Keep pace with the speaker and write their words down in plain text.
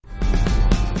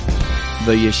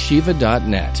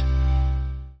theyeshiva.net.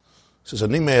 This is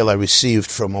an email I received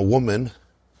from a woman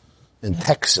in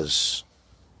Texas,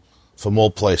 from all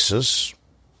places,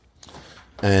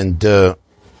 and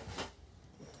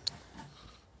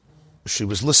she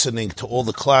was listening to all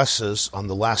the classes on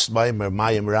the last Maimer,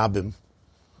 Mayim Rabim,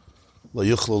 Lo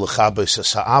Yuchlu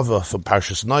L'Chabes Ha'ava from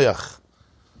Parshas Noach,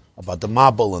 about the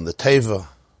Mabel and the Teva,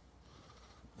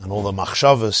 and all the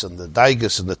Machshavas and the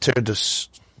Daigas and the Tirdas.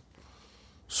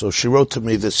 So she wrote to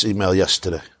me this email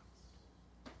yesterday.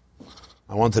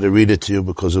 I wanted to read it to you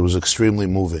because it was extremely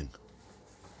moving.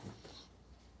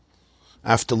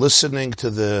 After listening to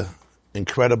the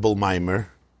incredible Maimer,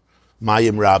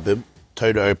 Mayim Rabim,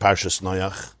 Torah Parshas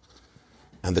Noach,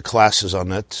 and the classes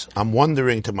on it, I'm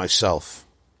wondering to myself,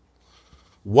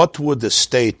 what would the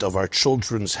state of our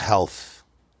children's health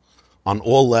on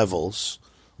all levels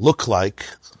look like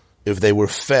if they were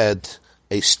fed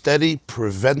a steady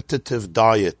preventative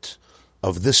diet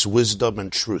of this wisdom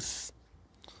and truth?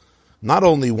 Not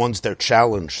only once they're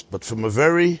challenged, but from a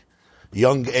very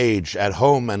young age at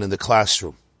home and in the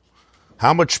classroom.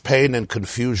 How much pain and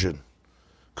confusion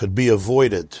could be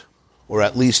avoided or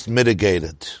at least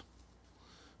mitigated?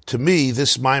 To me,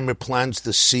 this mimer plants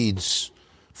the seeds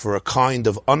for a kind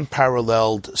of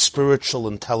unparalleled spiritual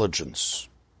intelligence.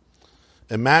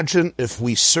 Imagine if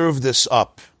we serve this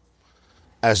up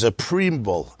as a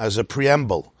preamble, as a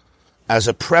premise,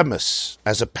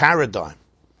 as a paradigm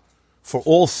for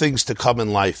all things to come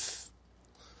in life.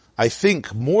 I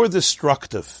think more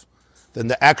destructive than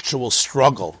the actual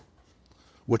struggle,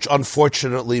 which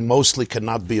unfortunately mostly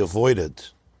cannot be avoided,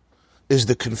 is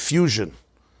the confusion,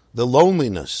 the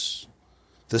loneliness,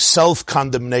 the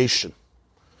self-condemnation.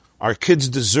 Our kids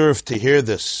deserve to hear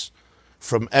this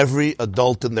from every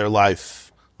adult in their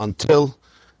life until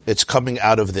it's coming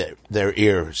out of their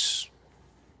ears.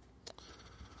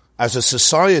 As a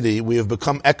society, we have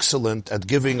become excellent at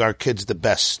giving our kids the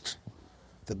best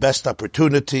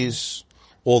opportunities,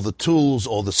 all the tools,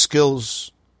 all the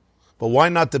skills. But why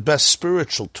not the best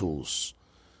spiritual tools?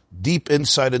 Deep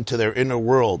insight into their inner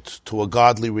world, to a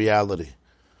godly reality.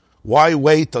 Why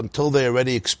wait until they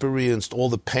already experienced all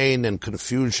the pain and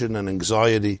confusion and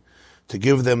anxiety to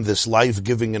give them this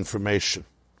life-giving information?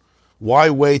 Why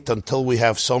wait until we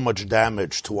have so much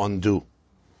damage to undo?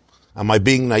 Am I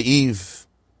being naive?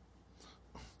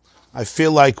 I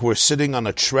feel like we're sitting on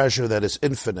a treasure that is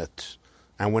infinite,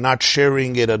 and we're not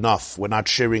sharing it enough. We're not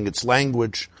sharing its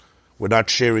language. We're not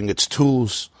sharing its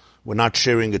tools. We're not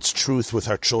sharing its truth with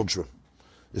our children.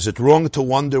 Is it wrong to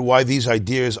wonder why these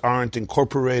ideas aren't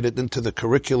incorporated into the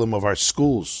curriculum of our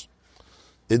schools,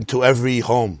 into every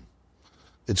home?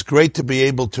 It's great to be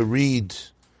able to read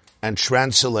and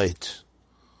translate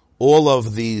all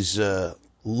of these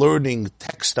learning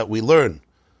texts that we learn.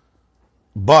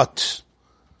 But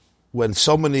when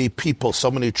so many people, so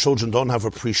many children don't have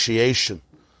appreciation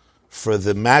for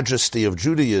the majesty of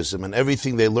Judaism and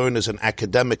everything they learn is an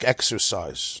academic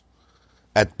exercise,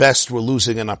 at best we're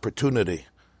losing an opportunity.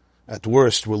 At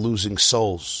worst, we're losing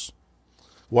souls.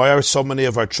 Why are so many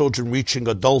of our children reaching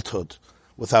adulthood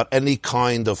without any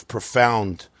kind of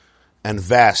profound and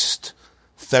vast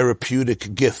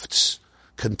therapeutic gifts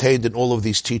contained in all of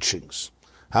these teachings?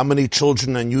 How many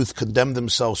children and youth condemn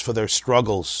themselves for their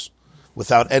struggles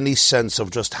without any sense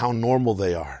of just how normal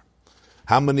they are?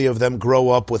 How many of them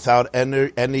grow up without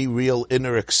any real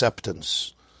inner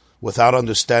acceptance, without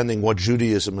understanding what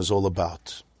Judaism is all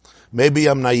about? Maybe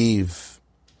I'm naive.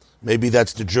 Maybe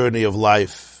that's the journey of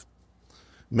life.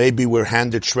 Maybe we're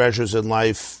handed treasures in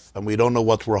life and we don't know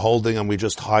what we're holding and we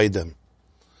just hide them.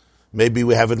 Maybe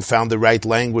we haven't found the right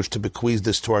language to bequeath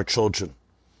this to our children.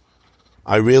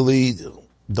 I really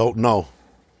don't know.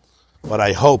 But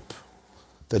I hope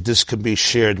that this can be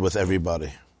shared with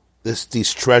everybody.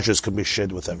 These treasures can be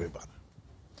shared with everybody.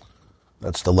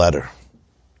 That's the letter.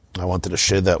 I wanted to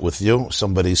share that with you,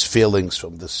 somebody's feelings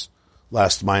from this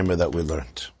last mimer that we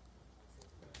learned.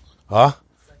 Huh?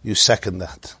 You second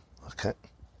that. Okay.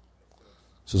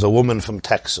 This is a woman from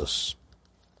Texas.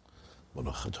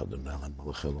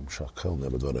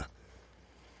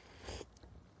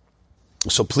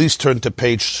 So please turn to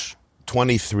page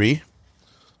 23.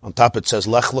 On top it says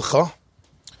Lech Lecha.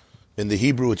 In the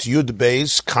Hebrew it's Yud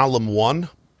Beis, column 1,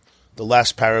 the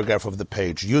last paragraph of the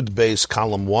page. Yud Beis,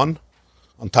 column 1.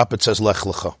 On top it says Lech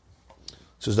Lecha.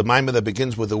 This is the mimer that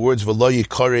begins with the words V'lo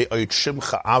yikare oit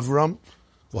shimcha Avram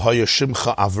v'hoya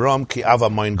shimcha Avram ki ava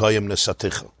moin goyim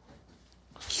nesaticha.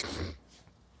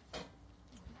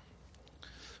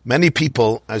 Many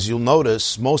people, as you'll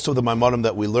notice, most of the Maimonim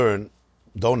that we learn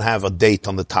don't have a date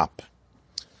on the top.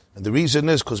 And the reason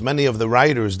is because many of the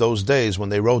writers those days, when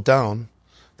they wrote down,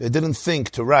 they didn't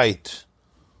think to write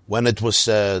when it was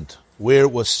said, where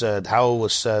it was said, how it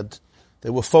was said. They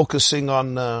were focusing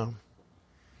on the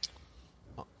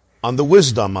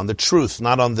wisdom, on the truth,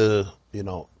 not on the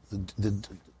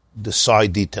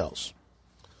side details.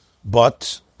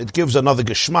 But it gives another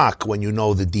geschmack when you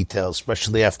know the details,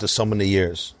 especially after so many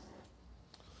years.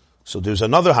 So there's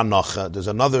another hanacha, there's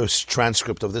another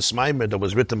transcript of this maimer that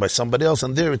was written by somebody else,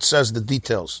 and there it says the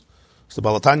details. So the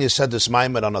Baal HaTanya said this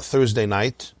maimer on a Thursday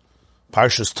night.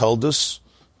 Parshas told us,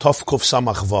 Tov Kuf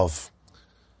Samach Vav,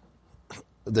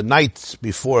 the night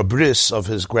before a bris of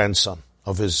his grandson,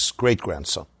 of his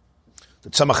great-grandson. The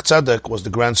Tzemach Tzedek was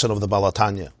the grandson of the Baal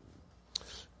HaTanya,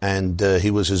 and he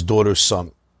was his daughter's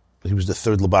son. He was the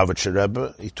third Lubavitcher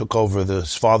Rebbe. He took over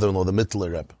his father-in-law, the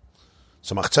Mittler Rebbe.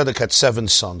 Tzemach Tzedek had 7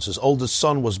 sons. His oldest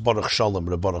son was Baruch Shalom,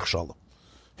 Reb Baruch Shalom.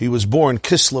 He was born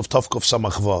Kislev Tovkov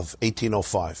Samach Vav,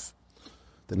 1805.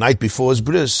 The night before his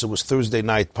bris, it was Thursday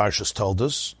night, Parshas told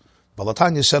us, Baal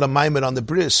HaTanya said a maimer on the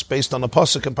bris based on a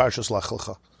pasuk in Parshas Lech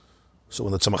Lecha. So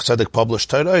when the Tzemach Tzedek published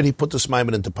Torah, he put this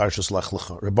maimer into Parshas Lech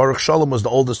Lecha. Reb Baruch Shalom was the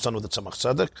oldest son of the Tzemach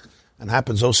Tzedek, and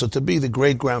happens also to be the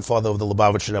great-grandfather of the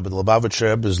Lubavitcher Rebbe. The Lubavitcher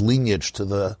Rebbe's lineage to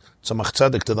the Tzemach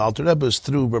Tzedek, to the Alter Rebbe, is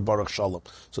through Reb Baruch Shalom.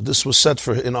 So this was set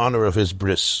in honor of his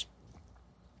bris.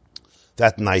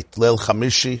 That night, Leil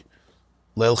Chamishi,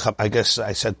 I guess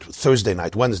I said Thursday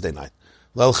night, Wednesday night,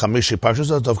 Leil Chamishi, Parshas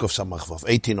Dovkov Samach Vav,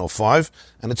 1805,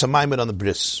 and it's a maimer on the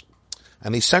bris.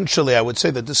 And essentially, I would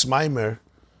say that this maimer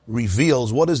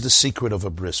reveals what is the secret of a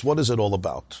bris. What is it all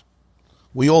about?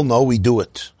 We all know we do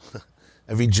it.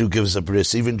 Every Jew gives a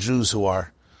bris. Even Jews who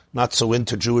are not so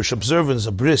into Jewish observance,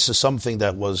 a bris is something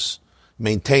that was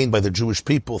maintained by the Jewish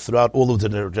people throughout all of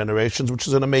the generations, which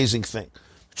is an amazing thing.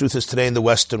 The truth is, today in the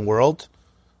Western world,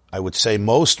 I would say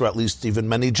most, or at least even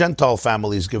many Gentile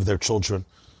families give their children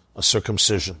a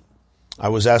circumcision. I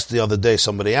was asked the other day,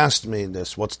 somebody asked me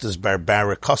this, what's this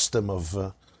barbaric custom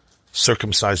of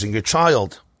circumcising your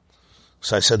child?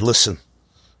 So I said, listen,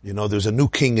 there's a new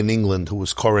king in England who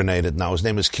was coronated now. His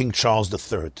name is King Charles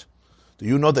III. Do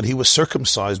you know that he was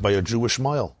circumcised by a Jewish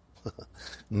male?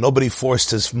 Nobody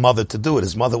forced his mother to do it.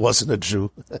 His mother wasn't a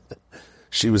Jew.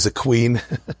 She was a queen.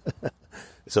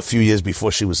 It's a few years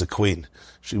before she was a queen.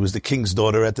 She was the king's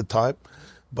daughter at the time.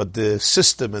 But the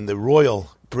system in the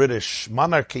royal British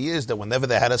monarchy is that whenever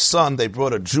they had a son, they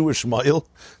brought a Jewish male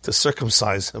to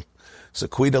circumcise him. So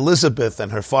Queen Elizabeth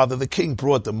and her father, the king,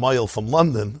 brought the mile from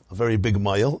London, a very big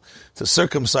mile, to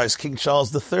circumcise King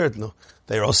Charles III. No,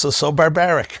 they're also so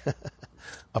barbaric.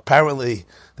 Apparently,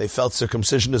 they felt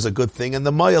circumcision is a good thing, and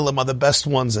the Mayalim are the best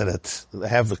ones at it. They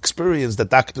have experience that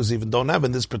doctors even don't have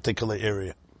in this particular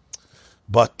area.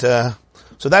 But,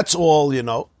 so that's all,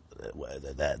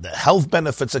 the health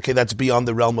benefits, okay, that's beyond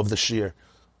the realm of the shir.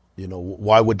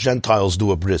 Why would Gentiles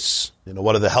do a bris?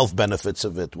 What are the health benefits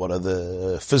of it? What are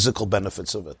the physical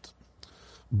benefits of it?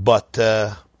 But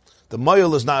the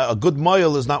moil is not, a good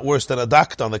moil is not worse than a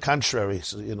doctor, on the contrary.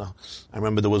 So, I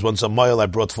remember there was once a moil I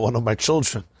brought for one of my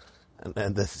children,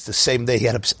 and the same day he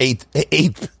had eight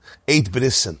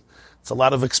brissen. It's a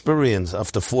lot of experience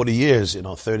after 40 years,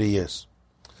 30 years.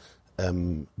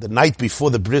 The night before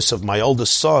the bris of my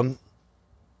oldest son,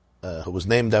 who was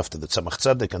named after the Tzemach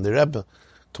Tzedek and the Rebbe,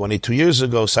 22 years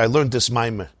ago, so I learned this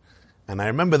maimer. And I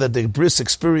remember that the bris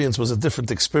experience was a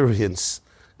different experience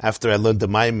after I learned the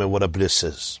maimer, what a bris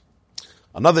is.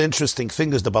 Another interesting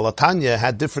thing is the Baal HaTanya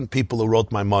had different people who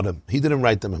wrote Maimonim. He didn't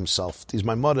write them himself. These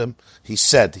Maimonim, he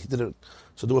said, he didn't.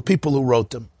 So there were people who wrote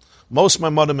them. Most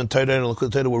Maimonim in Torah and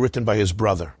Likkutei Torah were written by his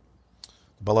brother.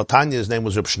 Baal HaTanya, his name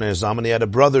was Reb Shneur Zalman. He had a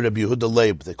brother, Reb Yehuda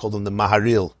Leib. They called him the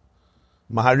Maharil.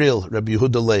 Maharil, Reb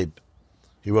Yehuda Leib.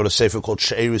 He wrote a sefer called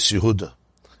She'eris Yehuda.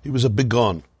 He was a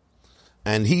bigon.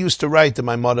 And he used to write the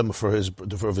Maimonim for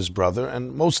his brother,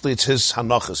 and mostly it's his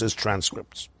Hanachas, his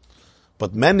transcripts.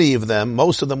 But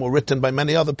most of them were written by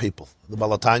many other people. The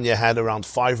Baal HaTanya had around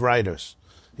 5 writers.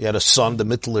 He had a son, the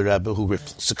Mittler Rebbe, who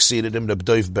succeeded him, Reb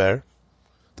Dov Ber,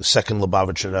 the second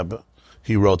Lubavitcher Rebbe.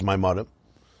 He wrote Maimonim.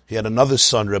 He had another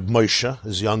son, Reb Moshe,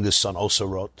 his youngest son, also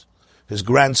wrote. His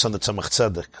grandson, the Tzemach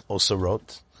Tzedek, also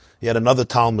wrote. He had another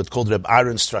Talmud called Reb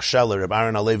Aaron Strasheller. Reb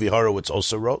Aaron Alevi Horowitz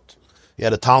also wrote. He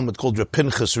had a Talmud called Reb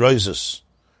Pinchas Roises.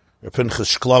 Reb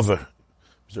Pinchas Shklover.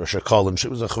 He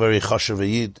was a very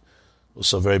chashuv yid,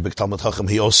 also a very big Talmud Chacham.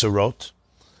 He also wrote.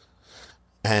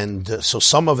 And so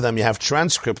some of them, you have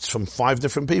transcripts from 5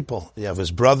 different people. You have his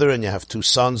brother, and you have 2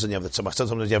 sons, and you have the Tzemach Tzedek,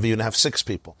 sometimes you even have 6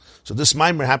 people. So this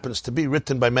Maimer happens to be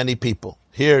written by many people.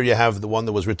 Here you have the one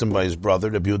that was written by his brother,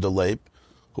 Reb Yehuda Leib,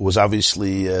 who was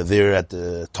obviously there at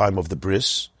the time of the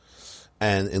bris,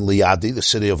 and in Liadi, the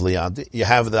city of Liadi. You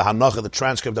have the Hanacha, the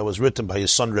transcript that was written by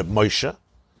his son Reb Moshe,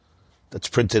 that's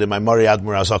printed in my Mari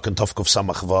Admir Azak and Tovkov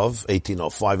Samach Vav,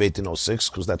 1805, 1806,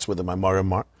 because that's where the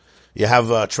Maimarim are. You have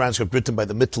a transcript written by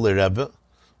the Mittler Rebbe,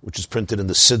 which is printed in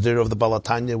the Siddur of the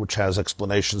Balatanya, which has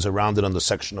explanations around it on the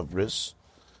section of Bris.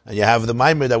 And you have the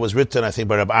Maimir that was written, I think,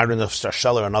 by Rabbi Aaron of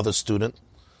Starsheller, another student.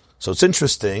 So it's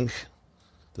interesting.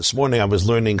 This morning I was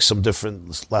learning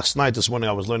last night, this morning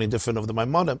I was learning different of the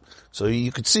Maimonim. So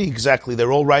you could see exactly,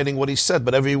 they're all writing what he said,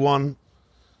 but everyone,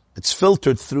 it's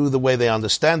filtered through the way they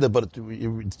understand it, but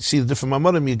you see the different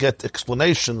Maimonim, you get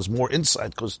explanations, more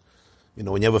insight, because,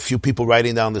 when you have a few people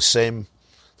writing down the same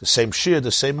shir,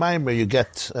 the same Maimir, you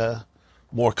get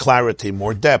more clarity,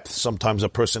 more depth. Sometimes a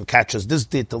person catches this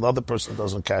detail, the other person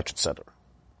doesn't catch, etc.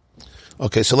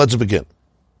 Okay, so let's begin.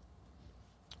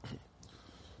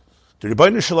 The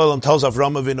Rebbeinu Shalom tells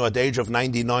Avram Avinu at the age of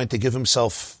 99 to give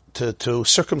himself, to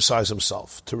circumcise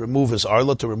himself, to remove his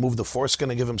arla, to remove the foreskin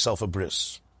and give himself a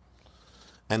bris.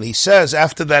 And he says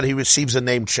after that he receives a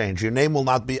name change. Your name will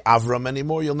not be Avram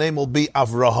anymore, your name will be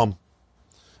Avraham.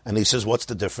 And he says, what's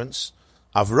the difference?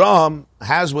 Avram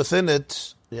has within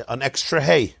it an extra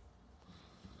hey.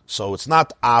 So it's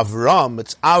not Avram,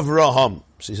 it's Avraham.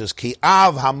 So he says, Ki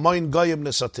av hamoin goyim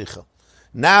nesaticha.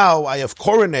 Now I have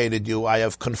coronated you, I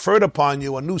have conferred upon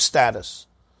you a new status.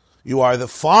 You are the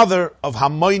father of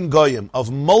Hamoin Goyim, of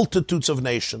multitudes of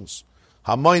nations.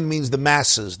 Hamoin means the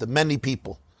masses, the many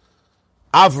people.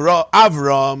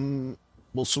 Avram,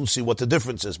 we'll soon see what the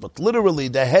difference is, but literally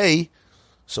the hey,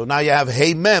 so now you have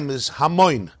hey mem is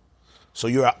Hamoin. So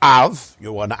you're an Av,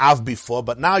 you were an Av before,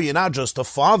 but now you're not just a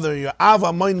father, you're Av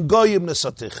Hamoin Goyim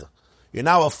nesaticha. You're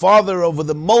now a father over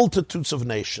the multitudes of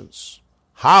nations.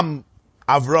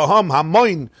 Avraham,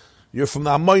 Hamoin, you're from the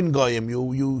Hamoin Goyim.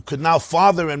 You could now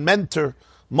father and mentor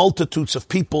multitudes of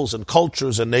peoples and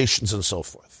cultures and nations and so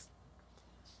forth.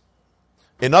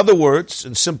 In other words,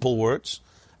 in simple words,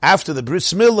 after the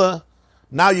Bris Milah,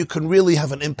 now you can really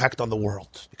have an impact on the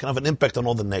world. You can have an impact on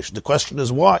all the nations. The question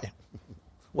is why?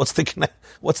 What's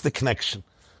the connection?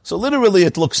 So literally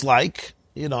it looks like,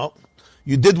 you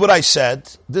did what I said.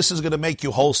 This is going to make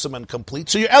you wholesome and complete.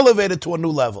 So you're elevated to a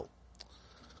new level.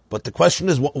 But the question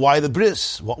is, why the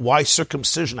bris? Why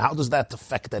circumcision? How does that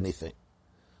affect anything?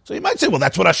 So you might say, well,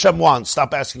 that's what Hashem wants.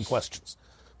 Stop asking questions.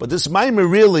 But this Maimir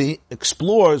really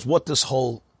explores what this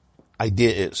whole idea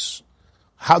is.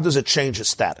 How does it change his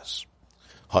status?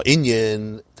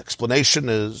 Ha'inyan, the explanation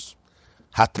is,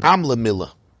 hatam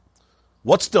le'milah.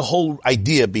 What's the whole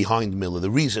idea behind milah,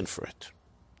 the reason for it?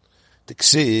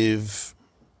 Tiksiv,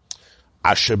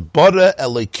 asher bara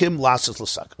elokim lasas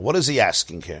l'saka. What is he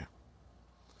asking here?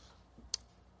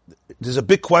 There's a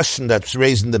big question that's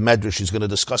raised in the Medrash. He's going to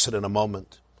discuss it in a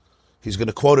moment. He's going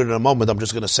to quote it in a moment. I'm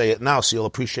just going to say it now so you'll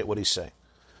appreciate what he's saying.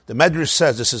 The Medrash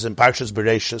says, this is in Parshas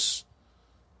Bereshis,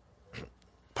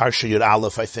 Parsha Yud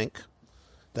Aleph, I think,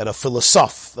 that a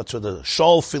philosoph, that's what the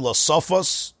Shol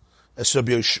Philosophos, a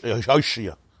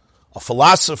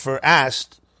philosopher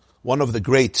asked one of the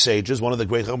great sages, one of the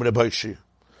great Rabbi Hoshia.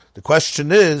 The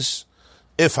question is,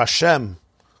 if Hashem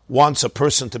wants a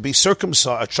person to be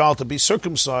circumcised, a child to be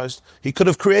circumcised, he could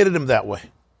have created him that way.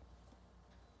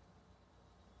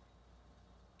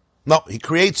 No, he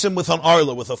creates him with an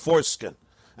arla, with a foreskin.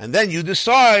 And then you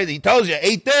decide, he tells you,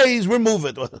 8 days, remove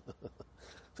it.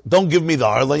 Don't give me the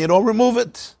arla, remove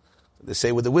it. They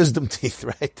say with the wisdom teeth,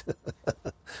 right?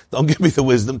 Don't give me the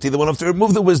wisdom teeth, I want to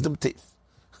remove the wisdom teeth.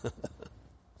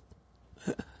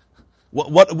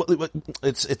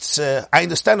 I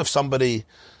understand if somebody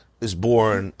is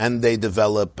born and they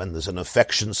develop and there's an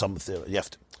affection, something you have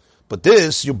to. But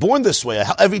you're born this way.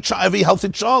 Every healthy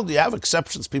child, you have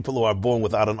exceptions. People who are born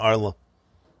without an arla.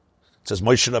 It says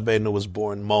Moshe Rabbeinu was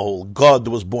born mohol. God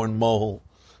was born mohol.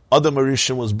 Adam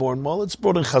Arishan was born mohol. It's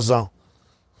brought in Chazal.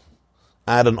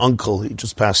 I had an uncle. He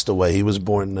just passed away. He was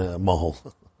born mohol.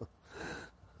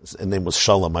 His name was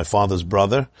Shalom, my father's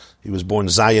brother. He was born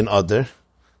Zayin Adar,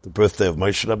 the birthday of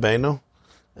Moshe Rabbeinu.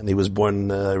 And he was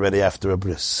born already after a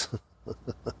bris. So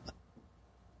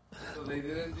they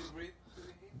didn't breathe?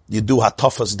 You do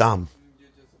hatafas dam.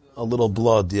 A little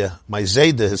blood, yeah. My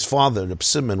Zayda, his father, Reb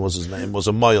Simon was his name, was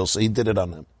a moil, so he did it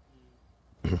on him.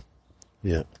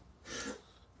 Yeah.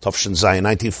 Tafshin Zayin,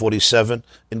 1947,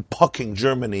 in Pucking,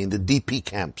 Germany, in the DP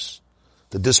camps,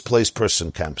 the displaced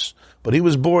person camps. But he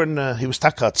was born, he was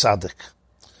Taka Tzaddik.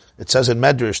 It says in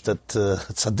Medrash that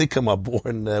tzaddikim are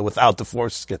born without the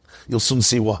foreskin. You'll soon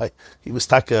see why. He was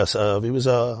taka. He was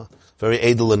a very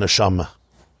edel in neshama.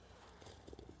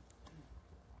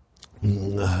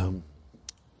 I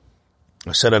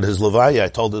said at his levaya, I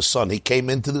told his son, he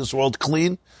came into this world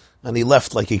clean, and he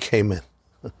left like he came in.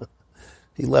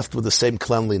 He left with the same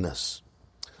cleanliness.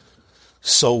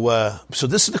 So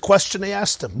this is the question they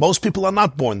asked him. Most people are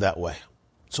not born that way.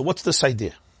 So what's this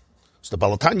idea? So the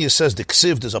Baal HaTanya says the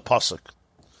Ksiv, there's a pasuk.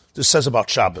 This says about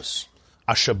Shabbos.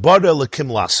 Asher bara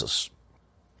lekim lasses.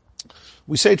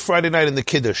 We say it Friday night in the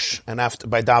Kiddush and after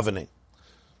by davening.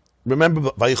 Remember,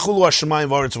 Vayichulu Hashemayim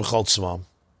v'aretz v'chol tzvam.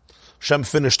 Hashem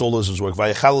finished all his work.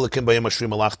 Vayichal lekim b'yem hashri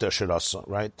malachta asher asa.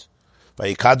 Right?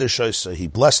 Vayikadosh osa. He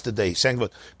blessed the day. He sang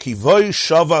about Ki voy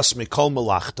shavas mikol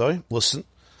malachtoi. Listen.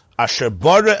 Asher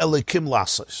bara elikim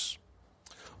lasses.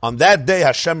 On that day,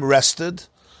 Hashem rested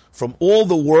from all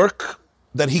the work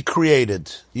that He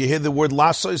created. You hear the word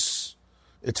lasses?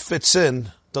 It fits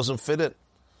in. Doesn't fit in.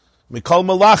 Mikol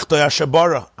malachta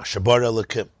ashabara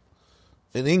elikim.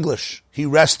 In English, He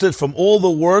rested from all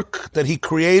the work that He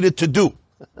created to do.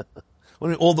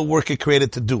 All the work He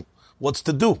created to do. What's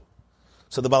to do?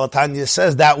 So the Baal HaTanya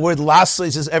says that word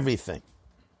lasses is everything.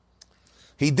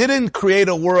 He didn't create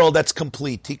a world that's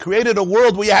complete. He created a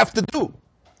world where you have to do.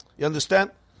 You understand?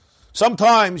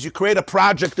 Sometimes you create a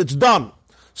project that's done.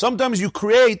 Sometimes you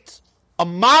create a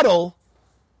model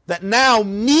that now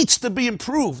needs to be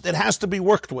improved. It has to be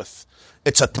worked with.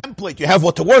 It's a template. You have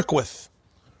what to work with.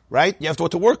 Right? You have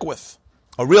what to work with.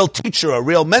 A real teacher, a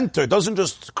real mentor doesn't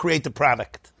just create the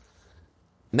product.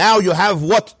 Now you have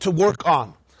what to work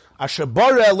on. Asher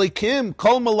bara elikim,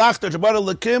 kol malachta, asher bara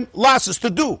elikim, lasses, to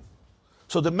do.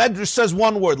 So the Medrash says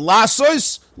one word,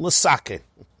 lasos, l'sake.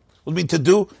 What mean to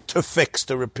do? To fix,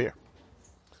 to repair.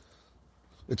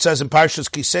 It says in Parshas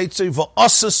Kiseitze,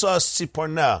 v'asasas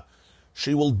tziporneh.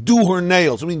 She will do her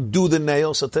nails. I mean, do the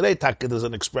nails. So today, Taka, there's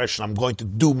an expression, I'm going to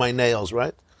do my nails,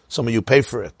 right? Some of you pay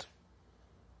for it.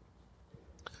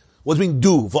 What does it mean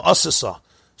do? V'asasa.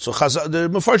 So the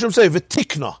Mefarshim say,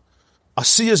 v'tikna.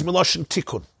 Asiyas miloshin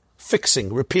tikun.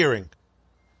 Fixing, repairing.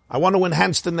 I want to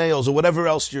enhance the nails or whatever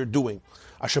else you're doing.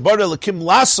 Ashabar elikim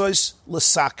lasos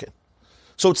l'saken.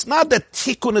 So it's not that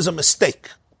tikkun is a mistake.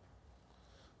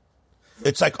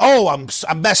 It's like, oh,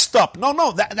 I'm messed up.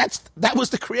 No, that was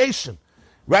the creation.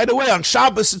 Right away on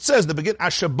Shabbos it says the begin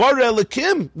Ashabar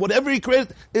elikim, whatever He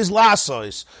created is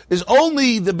lasos, is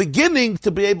only the beginning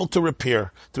to be able to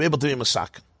repair, to be able to be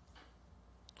masaken.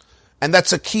 And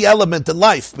that's a key element in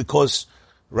life because,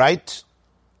 right?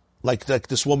 Like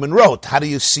this woman wrote, how do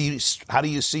you see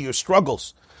your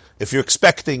struggles? If you're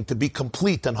expecting to be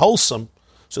complete and wholesome,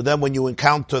 so then when you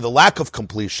encounter the lack of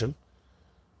completion,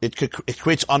 it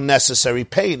creates unnecessary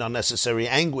pain, unnecessary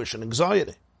anguish and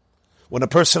anxiety. When a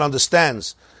person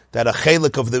understands that a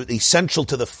chelik of the essential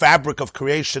to the fabric of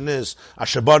creation is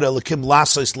ashabar elikim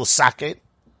lasos l'saket,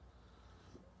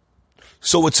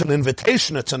 so it's an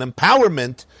invitation, it's an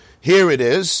empowerment. Here it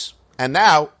is, and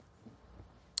now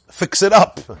fix it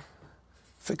up.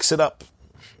 Fix it up.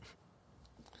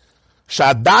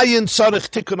 Shadayin tzarich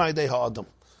tikun aydei ha'adam.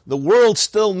 The world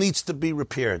still needs to be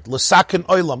repaired. L'saken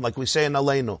olam, like we say in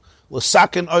Aleinu.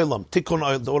 L'saken olam, tikun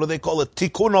olam. What do they call it?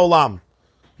 Tikun olam.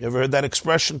 You ever heard that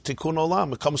expression? Tikun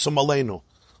olam. It comes from Aleinu.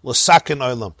 L'saken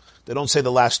olam. They don't say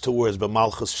the last two words, but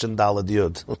malchus shindalad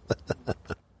yud.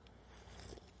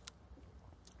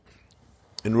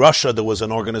 In Russia, there was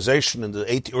an organization in the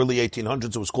early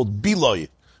 1800s. It was called Bilu.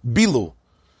 Bilu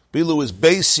is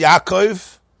Beis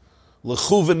Yaakov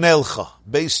L'chuvenelcha.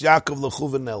 Beis Yaakov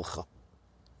L'chuvenelcha.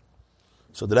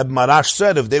 So the Rebbe Marash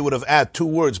said if they would have added two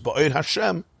words, Ba'od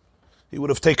Hashem, he would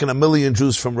have taken 1 million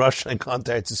Jews from Russia and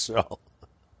contacted Israel.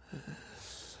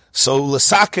 So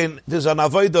L'saken, there's an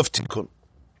avoid of tikkun.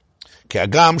 Ki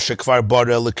agam shekvar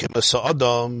bara l'kim asa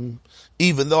Adam,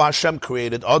 even though Hashem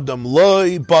created Adam,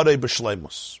 loy bara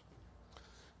b'shleimus.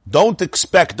 Don't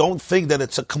think that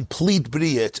it's a complete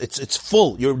bria. It's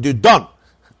full. You're done.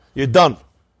 You're done.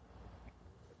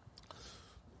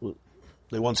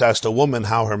 They once asked a woman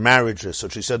how her marriage is. So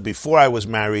she said, before I was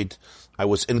married, I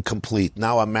was incomplete.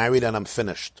 Now I'm married and I'm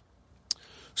finished.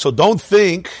 So don't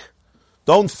think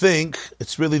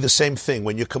it's really the same thing.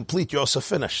 When you're complete, you're also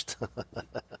finished.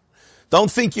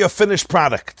 Don't think you're a finished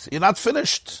product. You're not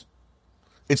finished.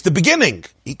 It's the beginning.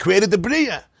 He created the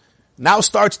bria. Now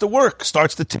starts the work,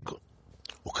 starts the tikkun.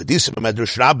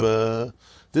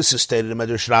 This is stated in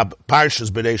Medrash Rabbah, Parshas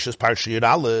Bereshis, Parsha Yud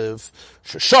Aleph.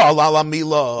 Sheshal ala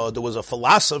Mila. There was a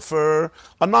philosopher,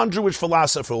 a non-Jewish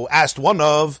philosopher, who asked one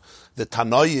of the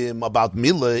Tanoim about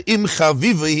Mila. Im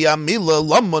chaviva hi Mila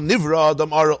lama nivra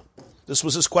adam aral. This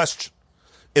was his question.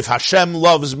 If Hashem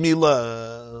loves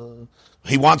Mila,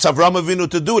 He wants Avraham Avinu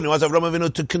to do it. He wants Avraham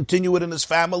Avinu to continue it in his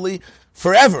family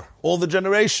forever, all the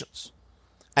generations.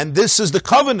 And this is the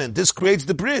covenant. This creates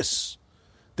the bris.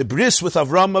 The bris with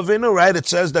Avraham Avinu, right? It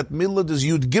says that Milad is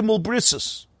Yud Gimel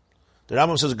brises. The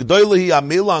Rambam says, G'doyle hi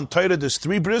Amila on Torah, there's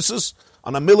 3 brises.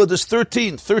 On a milah, there's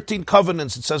 13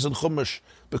 covenants, it says in Chumash,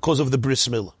 because of the bris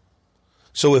milah.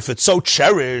 So if it's so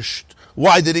cherished,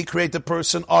 why did he create the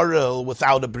person Arel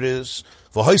without a bris?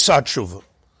 V'hoisat tshuva.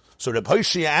 So Reb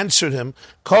Hoshia answered him,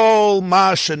 Kol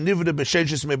ma shenivra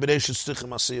b'sheshes me'bereshis tzichem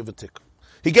asiyah v'tikun.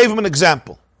 He gave him an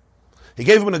example. He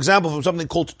gave him an example from something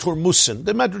called turmusin.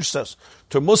 The Medrash says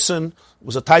turmusin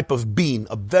was a type of bean,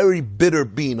 a very bitter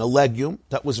bean, a legume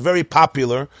that was very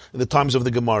popular in the times of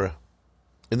the Gemara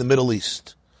in the Middle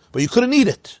East. But you couldn't eat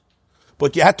it.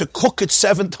 But you had to cook it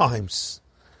 7 times.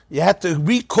 You had to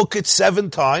re-cook it 7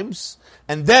 times,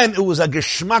 and then it was a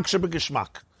geschmack shebe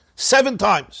geschmack. 7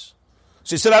 times.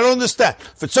 So he said, I don't understand.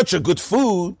 If it's such a good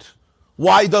food,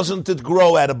 why doesn't it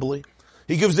grow edibly?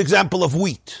 He gives the example of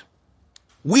wheat.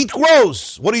 Wheat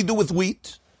grows. What do you do with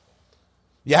wheat?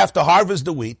 You have to harvest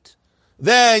the wheat.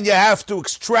 Then you have to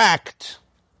extract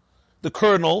the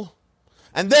kernel.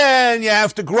 And then you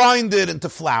have to grind it into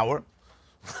flour.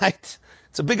 Right?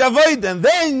 It's a big avoid. And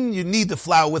then you knead the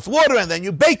flour with water. And then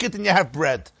you bake it and you have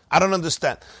bread. I don't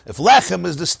understand. If lechem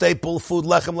is the staple food,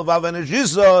 lechem levav and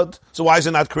yizod, so why is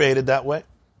it not created that way?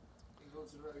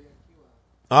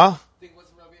 Huh?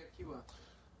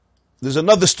 There's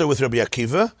another story with Rabbi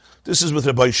Akiva. This is with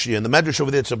Rabbi Shia. And the Medrash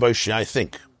over there, it's Rabbi Shia, I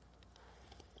think.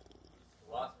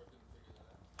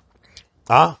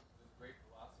 Huh?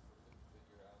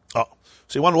 Oh.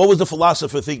 So you wonder, what was the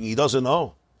philosopher thinking? He doesn't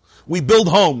know. We build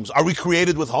homes. Are we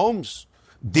created with homes?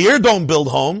 Deer don't build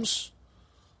homes.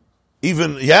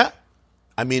 Even, yeah?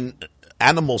 I mean,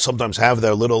 animals sometimes have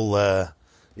their little,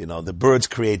 the birds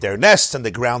create their nests, and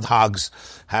the groundhogs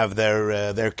have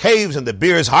their caves, and the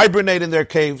bears hibernate in their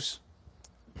caves.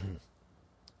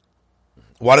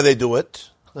 Why do they do it?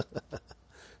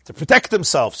 To protect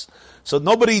themselves. So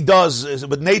nobody does,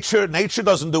 but nature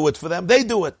doesn't do it for them. They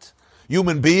do it.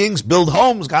 Human beings build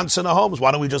homes, ganzene homes.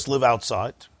 Why don't we just live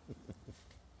outside?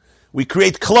 We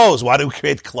create clothes. Why do we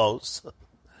create clothes?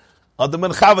 Adam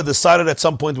and Chava decided at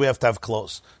some point we have to have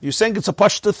clothes. You're saying it's a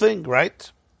pashta thing,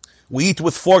 right? We eat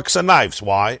with forks and knives.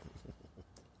 Why?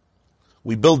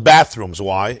 We build bathrooms.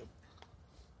 Why?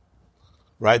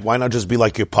 Right? Why not just be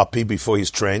like your puppy before he's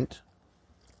trained?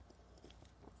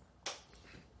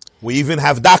 We even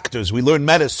have doctors. We learn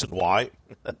medicine. Why?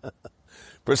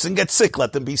 Person gets sick,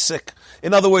 let them be sick.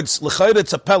 In other words, l'chayr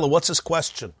tzapela, what's his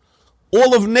question?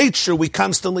 All of nature we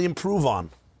constantly improve on.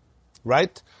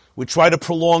 Right? We try to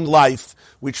prolong life.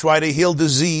 We try to heal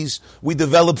disease. We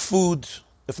develop food.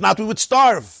 If not, we would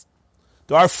starve.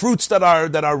 There are fruits that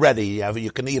are ready. You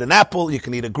can eat an apple, you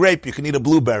can eat a grape, you can eat a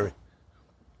blueberry.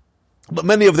 But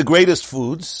many of the greatest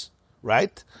foods,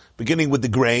 right, beginning with the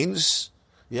grains,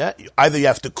 yeah, either you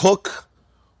have to cook,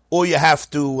 or you have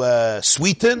to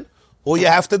sweeten, or you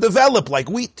have to develop, like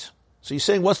wheat. So you're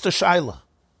saying, what's the shaila?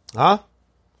 Huh?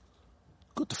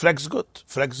 Good, the frek is good.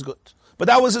 Frek is good. But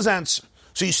that was his answer.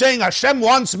 So you're saying Hashem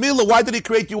wants milah, why did he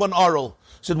create you an aral?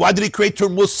 He said, why did he create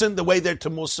turmusin the way they're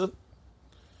turmusin?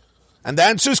 And the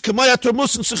answer is, Kamaya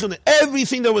turmusin sichon.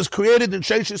 Everything that was created in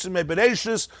Sheishis and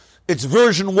Mebereshis, it's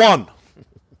version 1.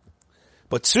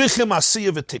 But tzrichem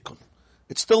asiyah v'tikun.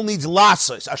 It still needs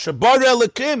lasos. Ashabar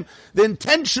elikim, the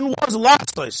intention was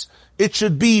lasos. It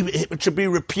should be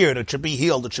repaired, it should be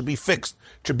healed, it should be fixed,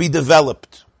 it should be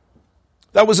developed.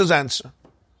 That was his answer.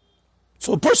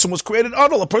 So a person was created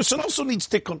adol. A person also needs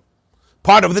tikkun.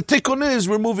 Part of the tikkun is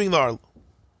removing the arl.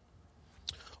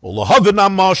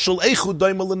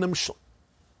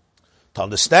 To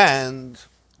understand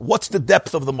what's the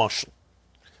depth of the mashal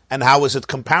and how is it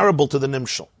comparable to the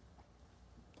nimshal.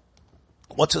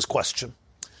 What's his question?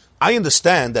 I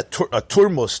understand that a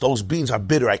turmus, those beans are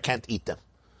bitter, I can't eat them.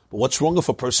 But what's wrong if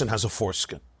a person has a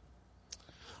foreskin?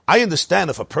 I understand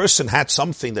if a person had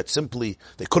something that simply,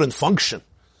 they couldn't function.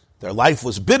 Their life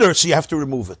was bitter, so you have to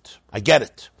remove it. I get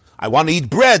it. I want to eat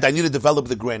bread, I need to develop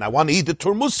the grain. I want to eat the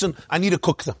turmusin, I need to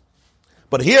cook them.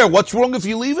 But here, what's wrong if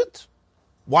you leave it?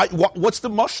 Why? What's the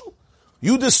mashal?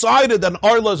 You decided that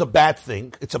arla is a bad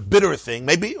thing, it's a bitter thing,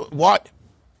 maybe, why?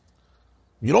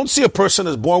 You don't see a person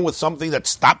is born with something that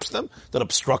stops them, that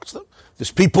obstructs them.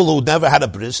 There's people who never had a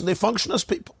bris and they function as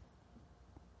people.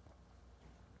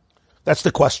 That's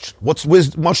the question. What's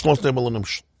mashal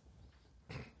nimshal?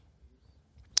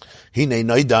 Hine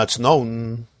noida, it's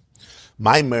known.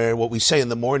 Maimer, what we say in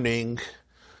the morning,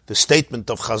 the statement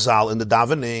of Chazal in the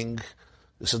davening.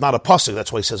 This is not a pasuk.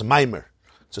 That's why he says Maimer.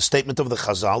 It's a statement of the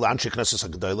Chazal, the Anshe Knesset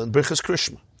HaGedolah, and Birchas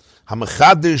Krishma.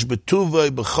 Hamachadish betuvay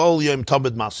b'chol yom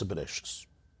tabed masa bereshis.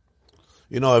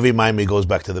 You know, every Maimer goes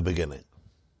back to the beginning.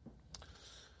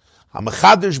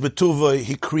 Hamachadish betuvay,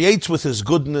 he creates with his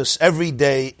goodness every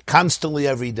day, constantly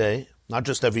every day. Not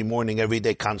just every morning, every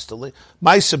day, constantly.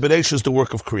 Ma'aseh Bereishis is the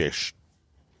work of creation.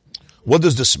 What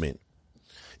does this mean?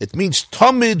 It means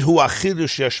Tamid hu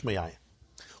achidush yesh me'ayin.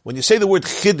 When you say the word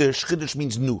chidush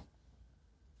means new.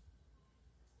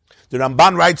 The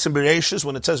Ramban writes in Bereshis,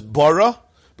 when it says bara,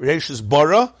 Bereshis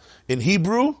bara, in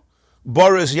Hebrew,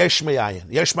 bara is yesh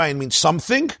me'ayin. Yesh me'ayin means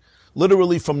something,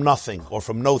 literally from nothing, or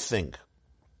from no thing.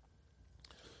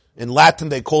 In Latin,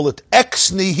 they call it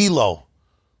ex nihilo,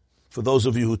 for those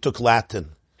of you who took Latin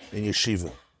in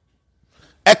yeshiva.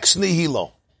 Ex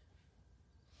nihilo.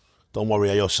 Don't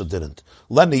worry, I also didn't.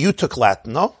 Lenny, you took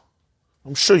Latin, no?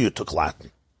 I'm sure you took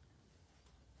Latin.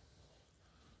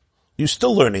 You're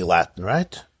still learning Latin,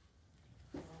 right?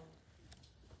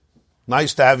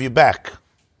 Nice to have you back.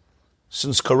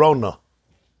 Since Corona.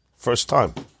 First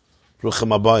time.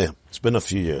 Ruchem Abayim. It's been a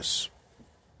few years.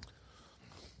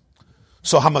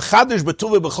 So, Hamachadish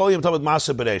Betuvi B'chol Yom Tamid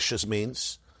Maaseh Bereshis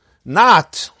means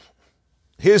not,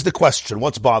 here's the question,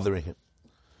 what's bothering him?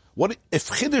 What if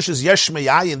Chiddush is Yesh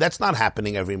Me'ayin, that's not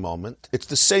happening every moment. It's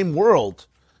the same world,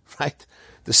 right?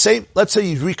 The same, let's say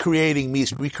he's recreating me,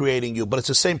 he's recreating you, but it's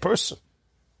the same person.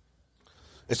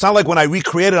 It's not like when I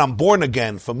recreated, I'm born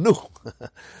again from new.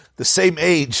 The same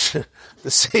age,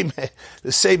 the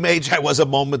same age I was a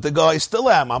moment ago, I still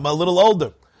am. I'm a little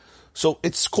older. So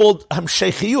it's called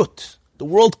Hamsheichiyut. The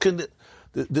world can,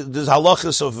 there's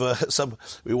halachas of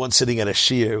we were once sitting at a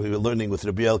shiur, we were learning with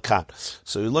Rabbi Elkan.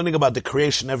 So we're learning about the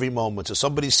creation every moment. So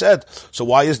somebody said, so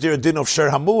why is there a din of Sher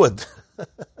Hamuad?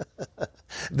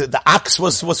 the ox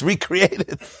was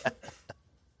recreated.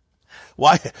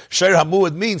 Why? Sher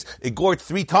Hamuad means it gored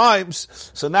 3 times,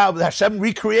 so now Hashem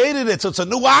recreated it, so it's a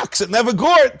new ox, it never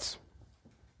gored.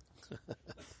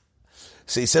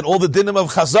 So he said, all the dinim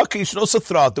of chazaka, you should also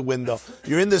throw out the window.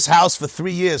 You're in this house for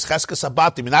 3 years, cheskas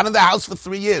sabatim. You're not in the house for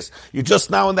 3 years. You're just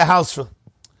now in the house for...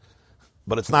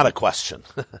 But it's not a question.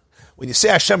 When you say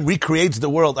Hashem recreates the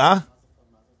world,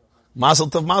 Mazel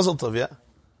tov, yeah?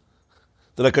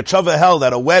 The Rekachava held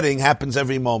that a wedding happens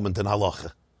every moment in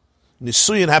halacha.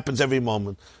 Nisuyin happens every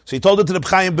moment. So he told it to Reb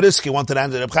Chaim Brisker, he wanted to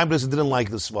answer. Reb Chaim Brisker didn't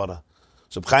like this svara.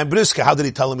 So Reb Chaim Brisker, how did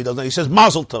he tell him he doesn't know? He says,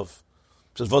 Mazel tov.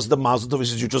 He says, what's the Mazel tov? He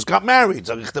says, you just got married.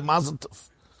 The Mazel tov.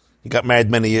 He got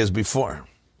married many years before.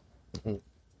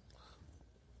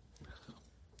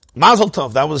 Mazel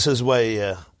tov, that was his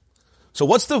way. So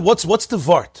what's the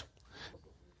vart?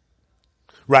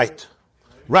 Right.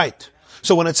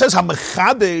 So when it says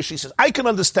Hamachadesh, he says, I can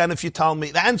understand if you tell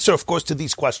me. The answer, of course, to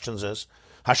these questions is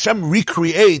Hashem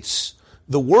recreates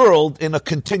the world in a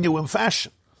continuum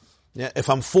fashion. Yeah, if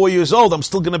I'm 4 years old, I'm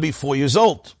still going to be 4 years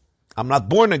old. I'm not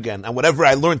born again, and whatever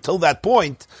I learned till that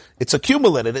point, it's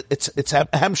accumulated. It's a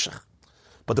hemshech.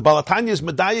 But the Balatanya is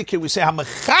medayik here. We say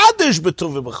Hamachadesh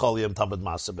betuvi b'chol yom tamid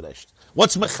maaseh bereshis.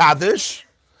 What's mechadesh?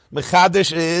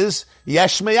 Mechadesh is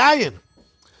yesh me'ayin.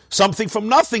 Something from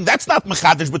nothing. That's not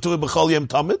mechadesh betuvi b'chol yom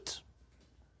tamid.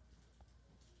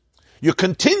 You're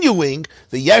continuing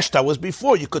the yesh that was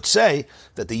before. You could say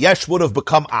that the yesh would have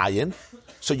become ayin,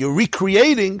 so you're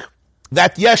recreating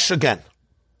that yesh again.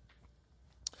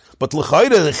 But l'chayre,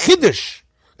 the chiddush,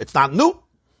 it's not new.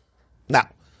 Now,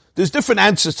 there's different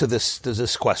answers to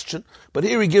this question, but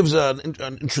here he gives an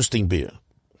interesting beer.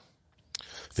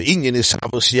 V'inyan is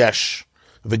havos yesh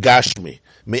v'gashmi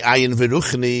me'ayin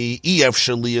v'ruchni iev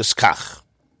shaliyas kach.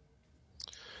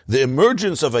 The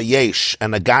emergence of a yesh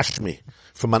and a gashmi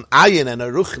from an ayin and a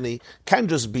ruchni can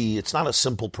just be, it's not a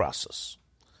simple process.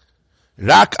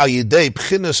 Rak ayidei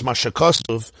b'chinas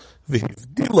mashakostov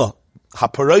v'hivdila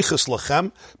hapareiches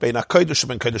lachem bein hakodesh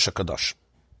ben kodesh hakadosh.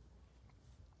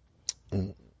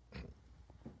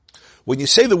 When you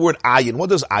say the word ayin, what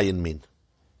does ayin mean?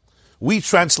 We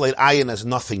translate ayin as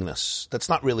nothingness. That's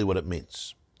not really what it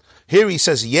means. Here he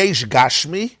says yesh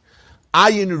gashmi,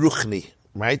 ayin ruchni,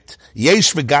 right?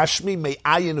 Yesh v'gashmi me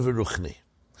ayin v'ruchni.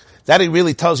 That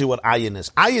really tells you what ayin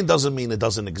is. Ayin doesn't mean it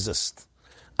doesn't exist.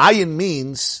 Ayin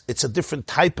means it's a different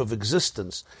type of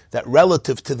existence that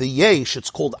relative to the yesh, it's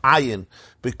called ayin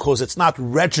because it's not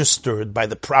registered by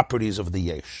the properties of the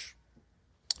yesh.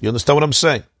 You understand what I'm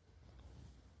saying?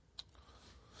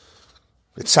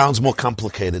 It sounds more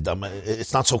complicated.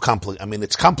 It's not so complicated. I mean,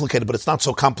 it's complicated, but it's not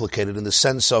so complicated in the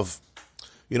sense of,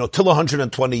 till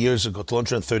 120 years ago, till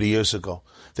 130 years ago,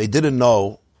 they didn't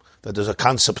know that there's a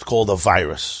concept called a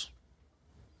virus,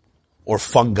 or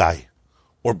fungi,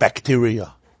 or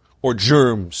bacteria, or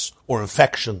germs, or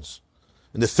infections.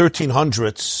 In the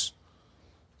 1300s,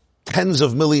 tens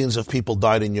of millions of people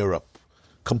died in Europe.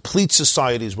 Complete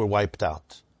societies were wiped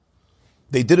out.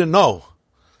 They didn't know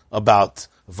about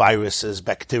viruses,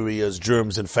 bacteria,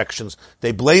 germs, infections.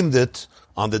 They blamed it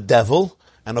on the devil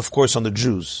and, of course, on the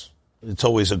Jews. It's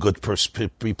always a good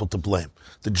people to blame.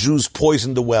 The Jews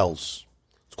poisoned the wells.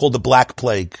 It's called the Black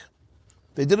Plague.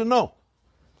 They didn't know.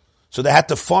 So they had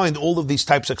to find all of these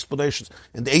types of explanations.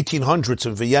 In the 1800s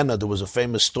in Vienna, there was a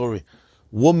famous story.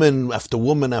 Woman after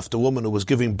woman after woman who was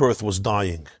giving birth was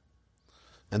dying.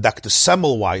 And Dr.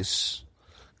 Semmelweis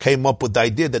came up with the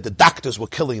idea that the doctors were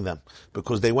killing them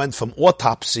because they went from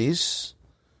autopsies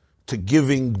to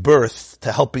giving birth,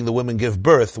 to helping the women give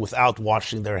birth without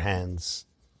washing their hands.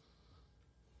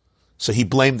 So he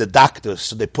blamed the doctors,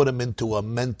 so they put him into a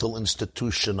mental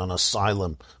institution, an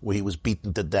asylum, where he was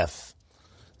beaten to death.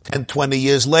 10, 20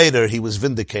 years later, he was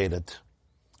vindicated.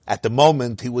 At the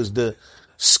moment, he was the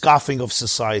scoffing of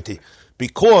society.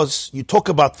 Because you talk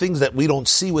about things that we don't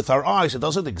see with our eyes, it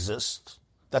doesn't exist.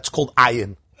 That's called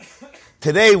ayin.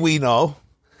 Today we know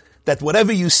that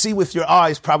whatever you see with your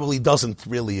eyes probably doesn't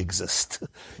really exist.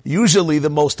 Usually the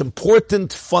most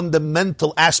important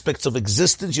fundamental aspects of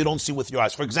existence you don't see with your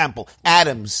eyes. For example,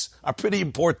 atoms are pretty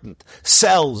important.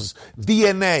 Cells,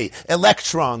 DNA,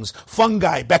 electrons,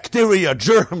 fungi, bacteria,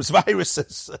 germs,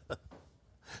 viruses.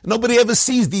 Nobody ever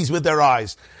sees these with their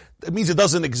eyes. That means it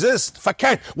doesn't exist.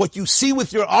 What you see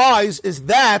with your eyes is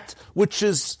that which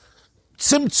is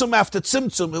tzimtzum after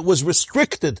tzimtzum. It was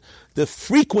restricted. The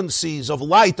frequencies of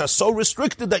light are so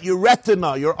restricted that your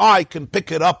retina, your eye, can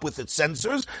pick it up with its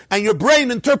sensors, and your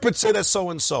brain interprets it as so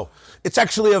and so. It's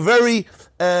actually a very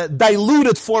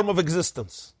diluted form of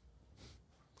existence.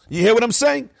 You hear what I'm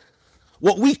saying?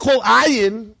 What we call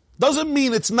ayin doesn't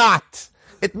mean it's not.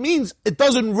 It means it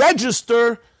doesn't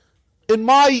register in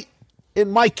my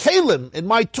kalim, in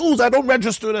my tools. I don't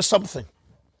register it as something.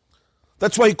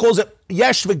 That's why he calls it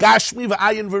yesh v'gashmi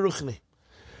v'ayin v'ruchni.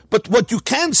 But what you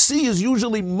can see is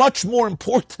usually much more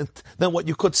important than what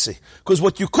you could see. Because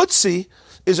what you could see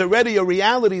is already a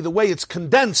reality the way it's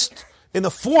condensed in a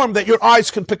form that your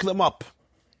eyes can pick them up.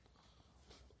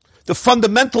 The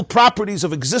fundamental properties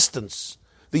of existence,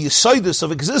 the yesodus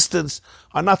of existence,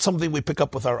 are not something we pick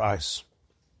up with our eyes.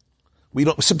 We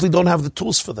simply don't have the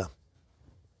tools for them.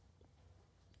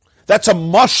 That's a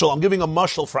mashal. I'm giving a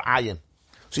mashal for ayin.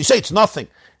 So you say it's nothing.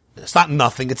 It's not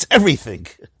nothing, it's everything.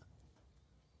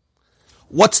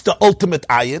 What's the ultimate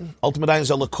ayin? Ultimate ayin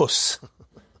is a lakus.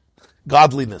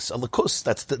 Godliness, a lakus.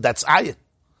 That's ayin.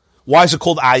 Why is it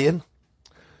called ayin?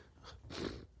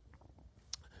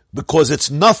 Because it's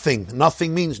nothing.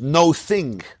 Nothing means no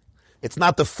thing. It's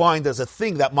not defined as a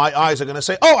thing that my eyes are going to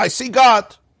say, oh, I see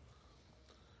God.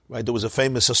 Right? There was a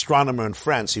famous astronomer in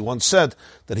France. He once said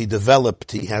that he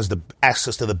has the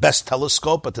access to the best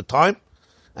telescope at the time.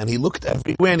 And he looked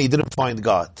everywhere and he didn't find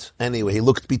God. Anyway, he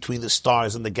looked between the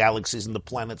stars and the galaxies and the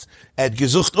planets. Et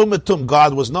gesucht umetum,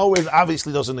 God was nowhere,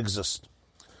 obviously doesn't exist.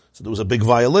 So there was a big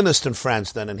violinist in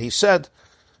France then, and he said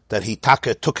that he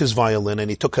took his violin and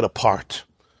he took it apart.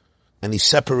 And he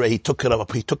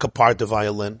took apart the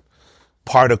violin,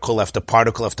 particle after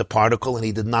particle after particle, and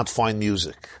he did not find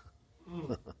music.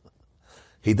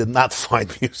 He did not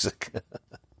find music.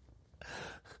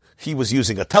 He was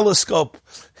using a telescope,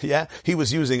 he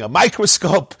was using a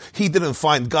microscope. He didn't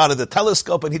find God in the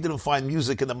telescope, and he didn't find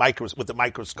music with the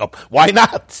microscope. Why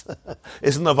not?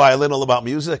 Isn't a violin all about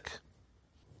music?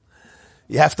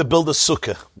 You have to build a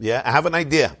sukkah. I have an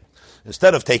idea.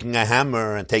 Instead of taking a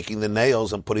hammer and taking the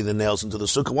nails and putting the nails into the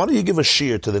sukkah, why don't you give a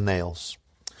shear to the nails?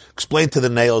 Explain to the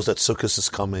nails that Sukkot is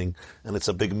coming and it's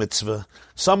a big mitzvah.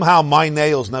 Somehow my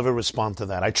nails never respond to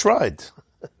that. I tried.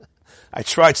 I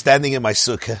tried standing in my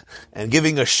sukkah and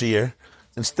giving a shear.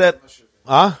 Instead,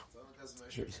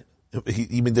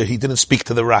 he didn't speak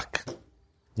to the rock.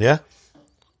 Yeah?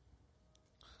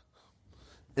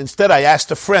 Instead, I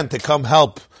asked a friend to come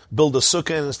help build a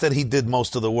sukkah, and instead he did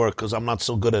most of the work because I'm not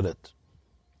so good at it.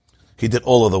 He did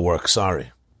all of the work,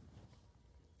 sorry.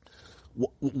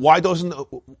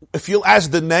 If you'll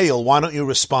ask the nail, why don't you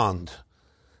respond?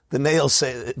 The nail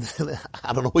say,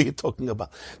 I don't know what you're talking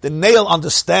about. The nail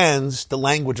understands the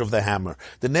language of the hammer.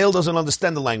 The nail doesn't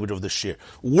understand the language of the shear.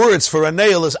 Words for a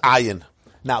nail is ayin.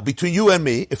 Now, between you and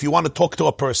me, if you want to talk to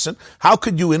a person, how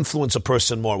could you influence a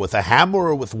person more, with a hammer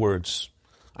or with words?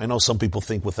 I know some people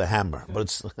think with a hammer, but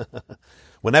it's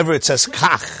whenever it says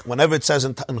kach, whenever it says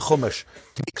in Chumash,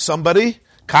 take somebody,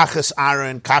 kach es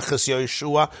Aaron, kach es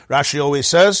Yeshua, Rashi always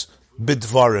says,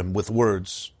 bidvarim, with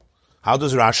words. How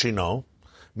does Rashi know?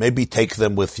 Maybe take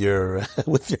them with your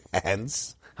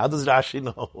hands. How does Rashi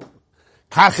know?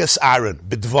 Kach es Aaron,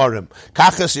 bidvarim.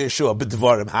 Kach es Yeshua,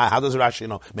 bidvarim. How does Rashi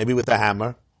know? Maybe with a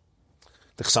hammer.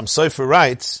 The Chassam Sofer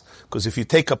writes, because if you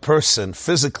take a person,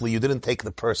 physically you didn't take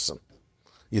the person.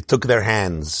 You took their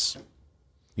hands.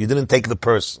 You didn't take the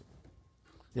person.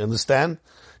 You understand?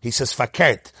 He says,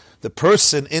 fakert. The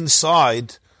person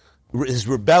inside is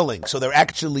rebelling, so they're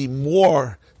actually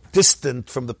more distant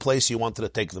from the place you wanted to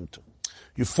take them to.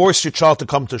 You force your child to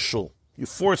come to shul. You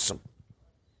force him.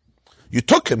 You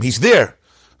took him. He's there.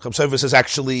 Chaim Sofer says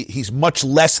actually he's much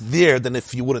less there than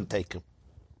if you wouldn't take him.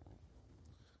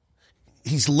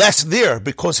 He's less there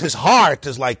because his heart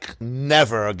is like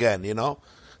never again, you know.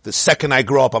 The second I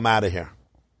grow up, I'm out of here.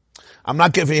 I'm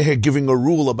not giving a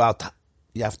rule about,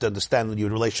 you have to understand your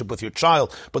relationship with your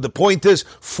child. But the point is,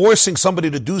 forcing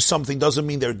somebody to do something doesn't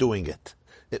mean they're doing it.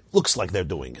 It looks like they're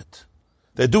doing it.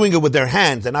 They're doing it with their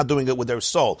hands. They're not doing it with their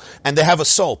soul. And they have a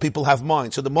soul. People have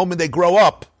minds. So the moment they grow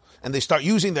up and they start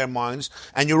using their minds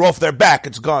and you're off their back,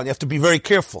 it's gone. You have to be very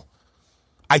careful.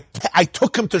 I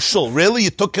took him to shul. Really? You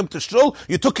took him to shul?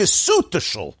 You took his suit to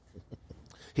shul.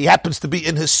 He happens to be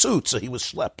in his suit, so he was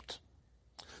schlepped.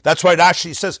 That's why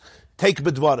Rashi says, take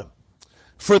bidvarim.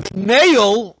 For the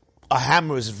nail, a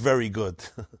hammer is very good.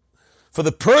 For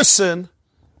the person,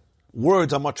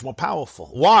 words are much more powerful.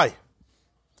 Why?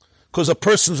 Because a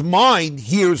person's mind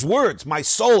hears words. My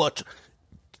soul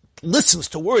listens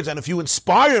to words. And if you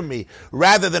inspire me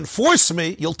rather than force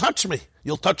me, you'll touch me.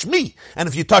 You'll touch me. And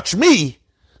if you touch me,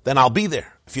 then I'll be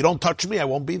there. If you don't touch me, I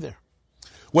won't be there.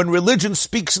 When religion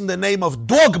speaks in the name of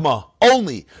dogma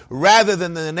only, rather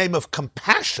than in the name of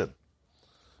compassion,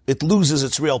 it loses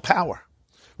its real power.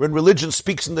 When religion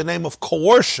speaks in the name of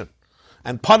coercion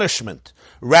and punishment,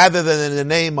 rather than in the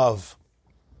name of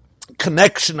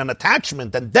connection and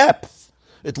attachment and depth,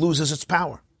 it loses its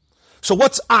power. So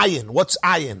what's ayin? What's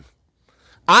ayin?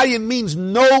 Ayin means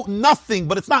nothing,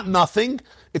 but it's not nothing.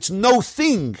 It's no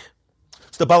thing.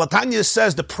 So the Baal HaTanya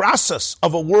says the process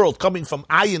of a world coming from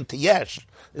ayin to yesh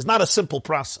is not a simple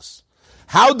process.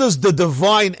 How does the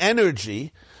divine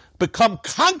energy become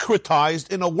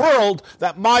concretized in a world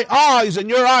that my eyes and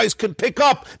your eyes can pick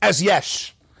up as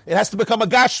yesh? It has to become a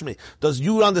gashmi. Does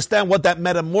you understand what that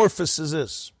metamorphosis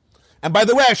is? And by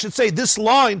the way, I should say this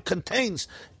line contains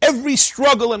every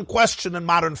struggle and question in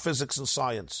modern physics and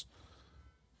science.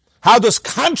 How does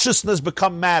consciousness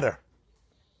become matter?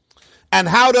 And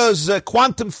how does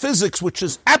quantum physics, which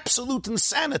is absolute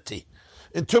insanity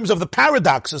in terms of the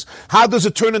paradoxes, how does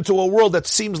it turn into a world that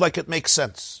seems like it makes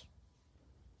sense?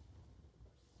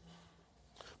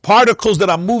 Particles that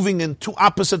are moving in two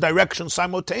opposite directions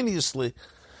simultaneously,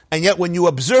 and yet when you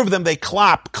observe them, they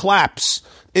collapse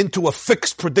into a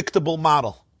fixed, predictable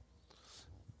model.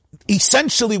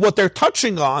 Essentially, what they're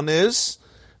touching on is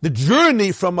the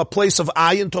journey from a place of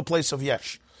ayin to a place of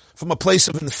yesh, from a place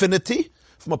of infinity,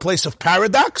 from a place of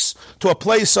paradox, to a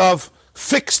place of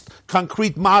fixed,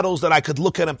 concrete models that I could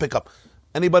look at and pick up.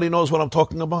 Anybody knows what I'm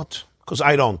talking about? Because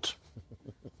I don't.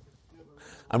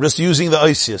 I'm just using the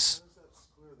oisius.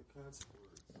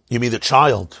 You mean the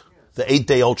child, the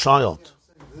 8-day-old child?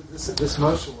 This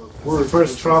motion was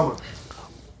first trauma.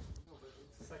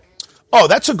 Oh,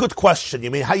 that's a good question.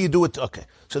 You mean how you do it? Okay,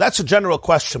 so that's a general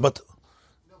question, but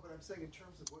No, but I'm saying in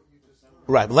terms of what you just said.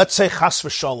 right. Let's say chas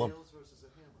v'shalom.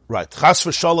 Right, chas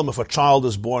v'shalom. If a child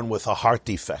is born with a heart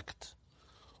defect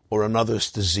or another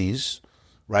disease,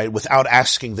 right, without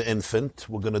asking the infant,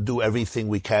 we're going to do everything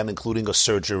we can, including a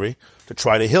surgery, to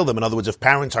try to heal them. In other words, if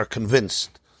parents are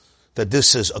convinced that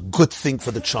this is a good thing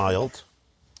for the child,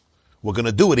 we're going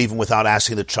to do it even without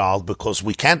asking the child, because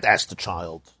we can't ask the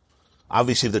child.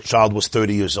 Obviously, if the child was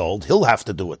 30 years old, he'll have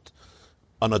to do it.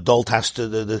 An adult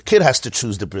the kid has to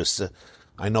choose the bris.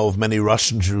 I know of many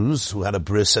Russian Jews who had a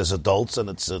bris as adults, and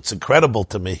it's incredible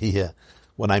to me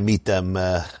when I meet them.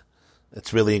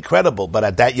 It's really incredible. But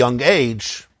at that young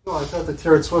age... No, I thought the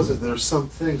teretz was that there are some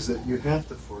things that you have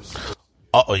to force.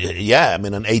 Oh, yeah, I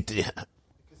mean, an 8... Because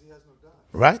he has no doubt.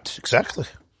 Right, exactly.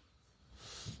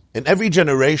 In every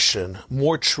generation,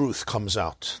 more truth comes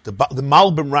out. The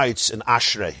Malbim writes in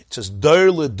Ashrei, it says,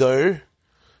 Dor l'dor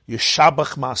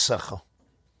yeshabach ma'asecha.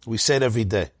 We say it every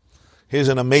day. Here's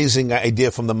an amazing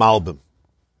idea from the Malbim.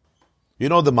 You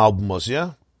know the Malbim was,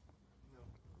 yeah?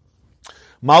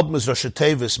 Malbim is Rosh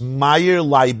Tevis, Meir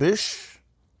Leibish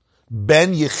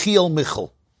ben Yechiel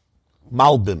Michal.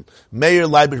 Malbim. Meir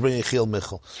Leibish ben Yechiel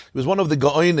Michal. He was one of the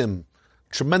Gaonim,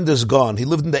 tremendous Gaon. He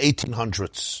lived in the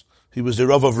 1800s. He was the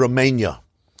Rav of Romania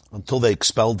until they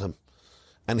expelled him.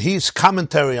 And his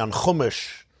commentary on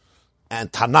Chumash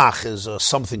and Tanakh is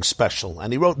something special.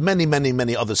 And he wrote many, many,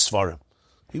 many other Svarim.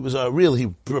 He was a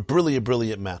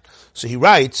brilliant man. So he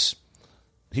writes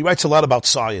a lot about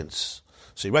science.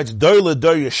 So he writes, Dor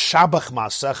l'dor yeshabach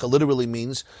ma'asecha literally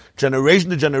means, generation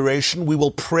to generation, we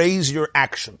will praise your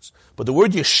actions. But the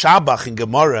word yeshabach in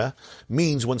Gemara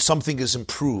means when something is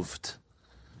improved.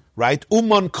 Right?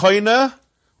 Uman koina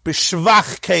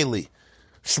b'shvach keli.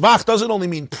 Shvach doesn't only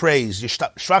mean praise.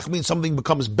 Shvach means something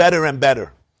becomes better and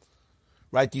better.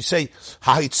 Right? You say,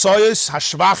 ha'itzoyes,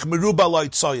 hashvach meruba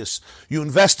la'itzoyes. You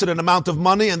invested an amount of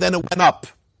money and then it went up.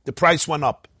 The price went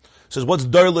up. It says, what's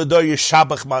dor l'dor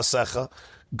yeshabach ma'asecha?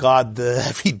 God,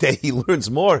 every day he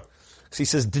learns more. So he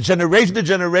says, the generation to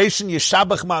generation,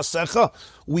 yeshabach ma'asecha,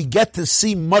 we get to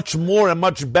see much more and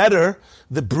much better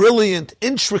the brilliant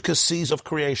intricacies of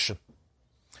creation.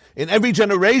 In every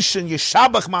generation,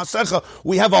 Yeshabach Ma'asecha,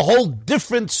 we have a whole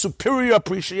different, superior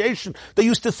appreciation. They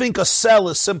used to think a cell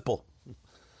is simple.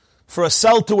 For a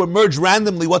cell to emerge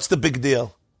randomly, what's the big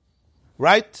deal?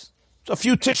 Right? It's a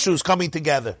few tissues coming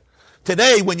together.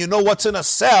 Today, when you know what's in a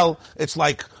cell, it's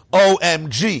like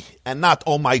OMG and not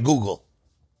oh my Google.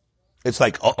 It's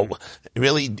like, oh,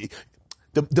 really?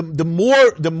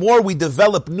 The more we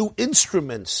develop new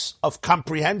instruments of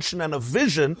comprehension and of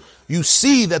vision, you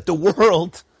see that the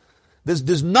world,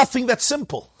 there's nothing that's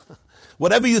simple.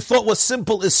 Whatever you thought was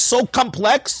simple is so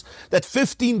complex that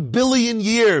 15 billion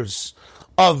years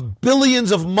of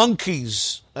billions of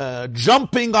monkeys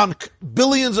jumping on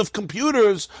billions of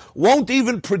computers won't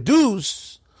even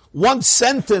produce one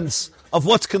sentence of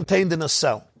what's contained in a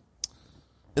cell.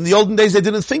 In the olden days, they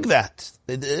didn't think that.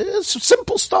 It's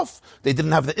simple stuff. They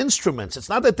didn't have the instruments. It's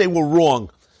not that they were wrong.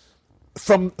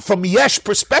 From Yesh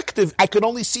perspective, I could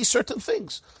only see certain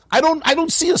things. I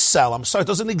don't see a cell. I'm sorry, it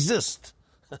doesn't exist.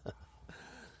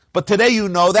 But today you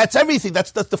know that's everything.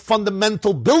 That's the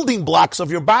fundamental building blocks of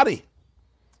your body.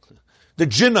 The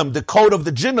genome, the code of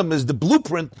the genome is the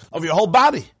blueprint of your whole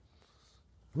body.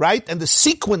 Right? And the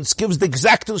sequence gives the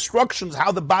exact instructions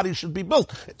how the body should be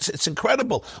built. It's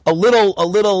incredible. A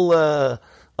little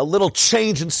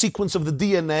change in sequence of the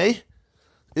DNA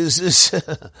is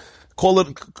call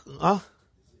it,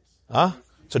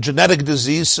 it's a genetic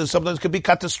disease, so sometimes it can be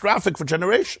catastrophic for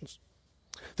generations.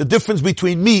 The difference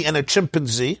between me and a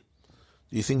chimpanzee,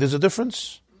 do you think there's a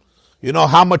difference? You know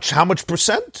how much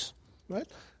percent? Right?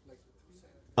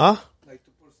 Like 2%?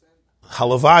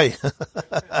 Halavai.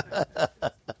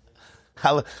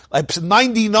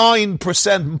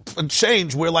 99% and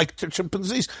change, we're like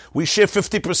chimpanzees. We share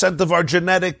 50% of our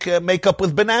genetic makeup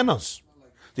with bananas.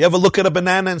 Do you ever look at a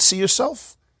banana and see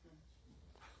yourself?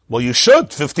 Well, you should,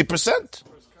 50%.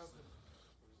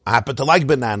 I happen to like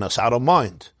bananas, I don't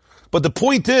mind. But the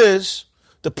point is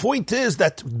that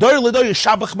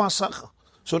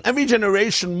so in every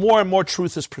generation, more and more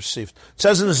truth is perceived. It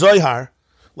says in Zohar,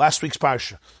 last week's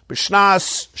parsha,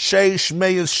 B'shnas sheish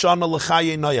meyes shana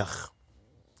l'chaye Noach.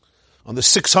 On the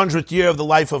 600th year of the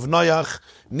life of Noach,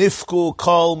 Nifku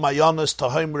kol mayonas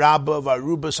tahim rabba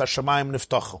v'arubas hashamayim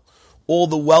niftachu. All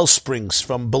the well springs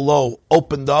from below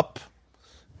opened up,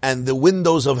 and the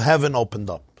windows of heaven opened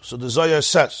up. So the Zohar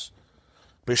says,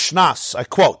 B'shnas, I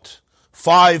quote,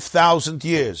 5,000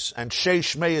 years, and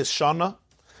sheish meyes shana,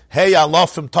 hey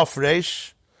alafim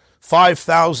tafresh,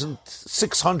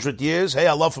 5,600 years, hey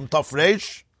alafim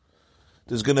tafresh,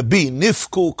 there's going to be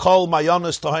Nifku kol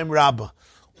mayonas tahim rabba.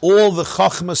 All the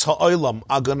chachmas ha'olam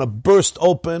are going to burst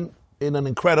open in an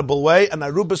incredible way, and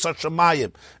Arubas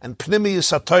HaShamayim and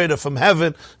Pnimiyus HaTorah from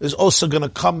heaven is also going to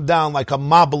come down like a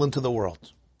marble into the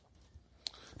world.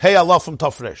 Hey alafim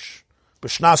tafresh,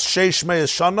 b'shnas sheish meyes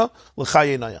shana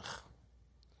l'chaye Noach.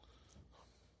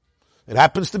 It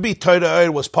happens to be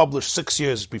Torah was published 6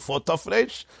 years before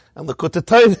Tafresh, and Likutei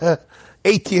Torah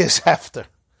 8 years after.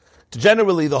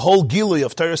 Generally, the whole Gilui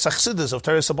of Torah Chassidus, of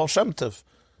Torah Baal Shem Tov,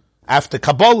 after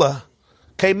Kabbalah,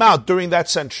 came out during that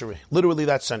century, literally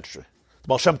that century.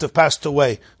 Baal Shem Tov passed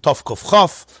away Tov Kuf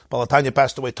Chof, Baal Tanya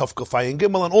passed away Tov Kuf Ayin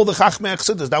Gimel, and all the Chachmei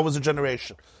Chassidus, that was a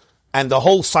generation. And the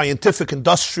whole scientific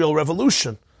industrial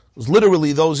revolution was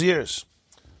literally those years.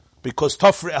 Because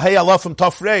Hey Alafim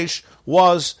Tafresh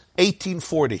was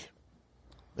 1840.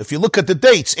 If you look at the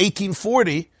dates,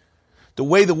 1840, the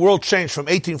way the world changed from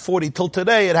 1840 till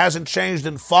today, it hasn't changed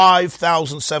in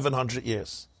 5,700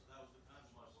 years.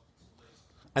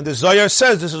 And the Zohar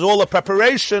says this is all a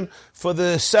preparation for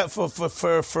the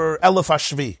for Elef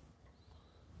Hashvi.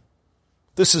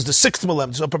 This is the 6th millennium.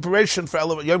 It's a preparation for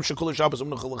Yom Shekul Shabbos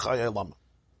U'Menucha L'Chayei Olam.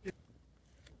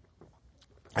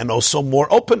 And also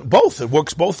more open, both. It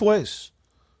works both ways.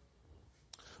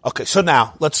 Okay, so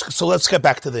now let's get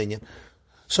back to the Inyan.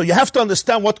 So you have to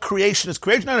understand what creation is.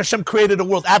 Creation, and Hashem created a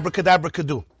world, abracadabra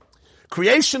kadu.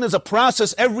 Creation is a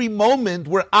process every moment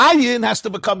where ayin has to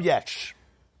become yesh.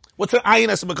 What's an ayin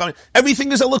has to become?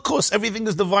 Everything is a lakus, everything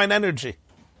is divine energy.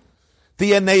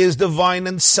 DNA is divine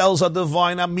and cells are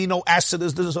divine, amino acid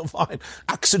is divine,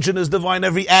 oxygen is divine,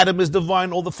 every atom is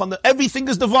divine, everything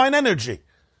is divine energy.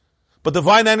 But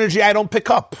divine energy I don't pick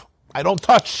up, I don't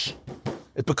touch.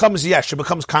 It becomes yesh, it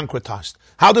becomes concretized.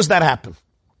 How does that happen?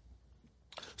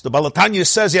 So the Baal Tanya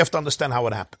says you have to understand how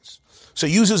it happens. So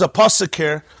he uses a pasuk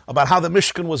here about how the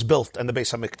Mishkan was built and the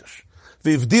Beis Hamikdash.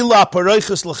 V'ivdila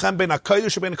paroiches lechem ben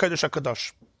hakodesh ben hakodesh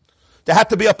hakadosh. There had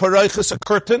to be a paroiches, a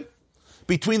curtain,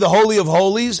 between the Holy of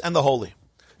Holies and the Holy.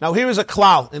 Now here is a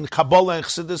klal in Kabbalah and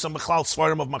Chassidus and Mechlal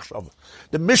Svarim of Machshava.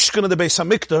 The Mishkan and the Beis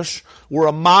Hamikdash were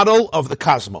a model of the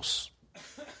cosmos.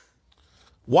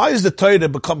 Why is the Torah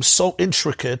become so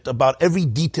intricate about every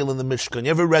detail in the Mishkan?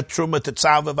 You ever read Truma,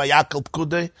 Tetzaveh, Vayakel,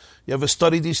 Pkudei? You ever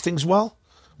study these things well?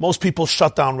 Most people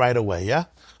shut down right away, yeah?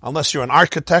 Unless you're an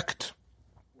architect.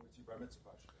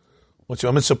 What's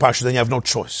your mitzvah pasha? Then you have no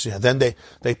choice. Yeah, then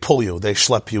they pull you, they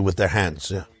schlep you with their hands.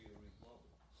 Yeah,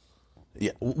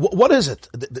 yeah. What is it?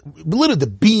 Literally the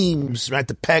beams, right?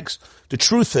 The pegs. The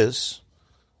truth is,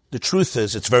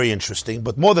 it's very interesting.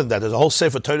 But more than that, there's a whole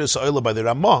Sefer Torah Sa'ila by the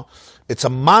Ramah. It's a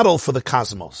model for the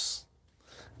cosmos.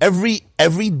 Every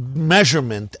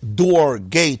measurement, door,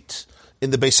 gate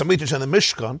in the Beis Hamikdash and the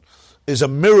Mishkan is a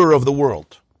mirror of the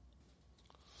world.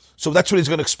 So that's what he's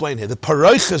going to explain here. The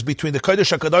paroiches between the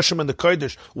Kodesh HaKadoshim and the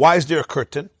Kodesh, why is there a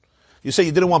curtain? You say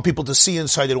you didn't want people to see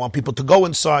inside, you didn't want people to go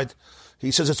inside. He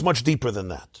says it's much deeper than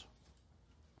that.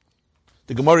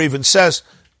 The Gemara even says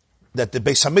that the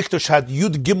Beis Hamikdash had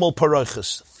Yud Gimel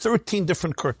paroiches, 13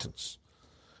 different curtains.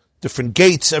 Different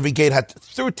gates, every gate had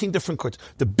 13 different curtains.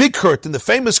 The big curtain, the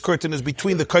famous curtain, is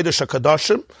between the Kodesh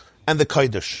HaKadoshim and the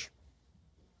Kodesh.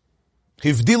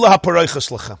 Hivdila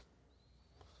ha-paroiches lechem.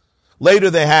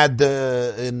 Later they had,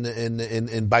 in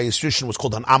Bayis Rishon, was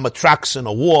called an amatraxin,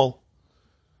 a wall.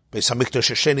 Beis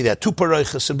HaMikdash Hasheni, they had two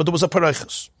paroiches, but there was a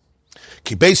paroiches.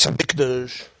 Ki Beis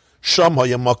HaMikdash, Sham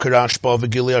haya makar hashpa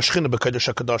v'gili hashchina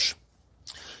b'kodesh HaKadosh.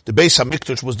 The Beis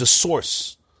HaMikdash was the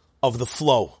source of the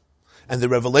flow and the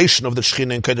revelation of the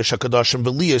Shechina in Kodesh HaKadosh, and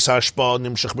v'liyas hashpa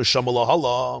nimshach b'sham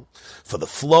alahala, for the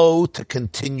flow to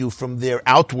continue from there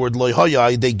outward, lo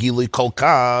haya de gili kol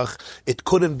kach, it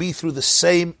couldn't be through the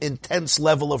same intense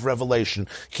level of revelation.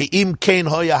 Ki im kein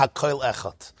haya hakoil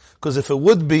echat, because if it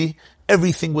would be,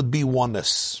 everything would be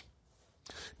oneness.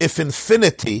 If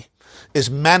infinity is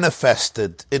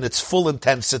manifested in its full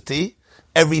intensity,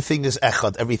 everything is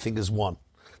echad, everything is one.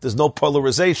 There's no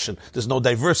polarization. There's no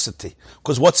diversity.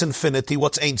 Because what's infinity?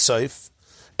 What's Ein Sof?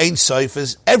 Ein Sof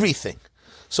is everything.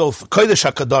 So for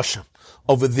Kodesh HaKadoshim,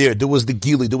 over there was the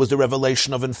Gili, there was the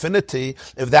revelation of infinity.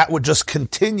 If that would just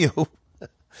continue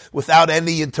without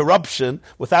any interruption,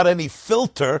 without any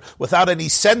filter, without any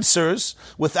censors,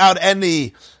 without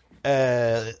any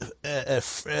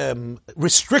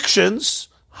restrictions,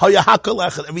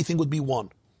 everything would be one.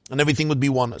 And everything would be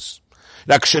oneness.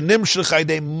 The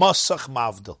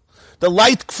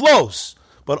light flows,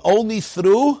 but only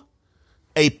through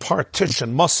a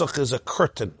partition. Masach is a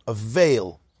curtain, a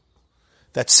veil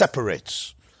that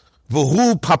separates.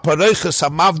 It's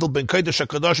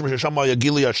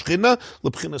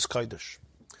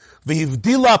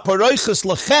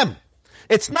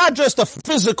not just a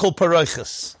physical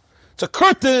paroiches. It's a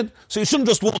curtain, so you shouldn't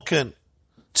just walk in.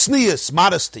 Tznius,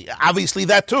 modesty, obviously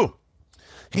that too.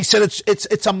 He said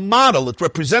it's a model, it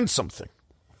represents something.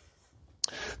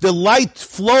 The light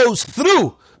flows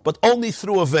through, but only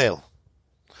through a veil.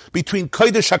 Between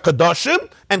Kodesh HaKadoshim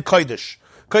and Kodesh.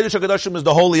 Kodesh HaKadoshim is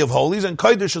the Holy of Holies, and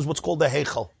Kodesh is what's called the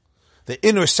Heichal. The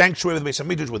inner sanctuary of the Beis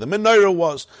HaMikdash, where the Menorah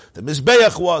was, the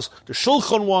Mizbeach was, the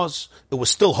Shulchan was. It was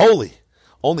still holy.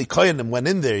 Only Kohanim went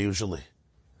in there usually.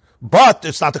 But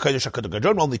it's not the Kodesh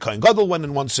HaKadoshim, only Kohen Gadol went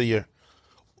in once a year.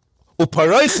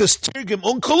 Upareiches tirgim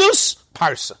unkulus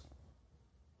parsa.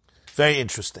 Very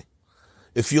interesting.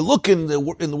 If you look in the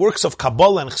works of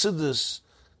Kabbalah and Chassidus,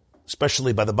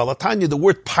 especially by the Balatanya, the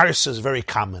word parsa is very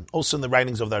common. Also in the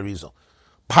writings of the Arizal.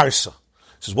 Parsa.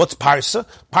 He says, what's parsa?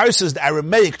 Parsa is the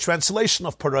Aramaic translation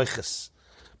of paroiches.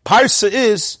 Parsa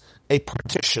is a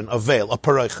partition, a veil, a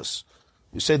paroiches.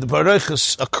 You say the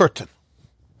paroiches, a curtain.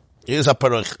 It is a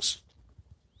paroiches.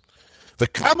 There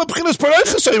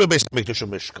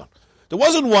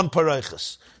wasn't one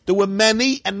paroiches. There were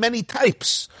many and many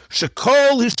types.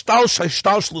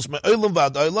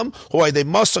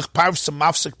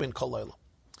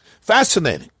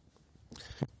 Fascinating.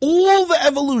 All the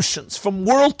evolutions from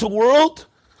world to world,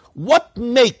 what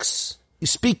makes, you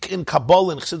speak in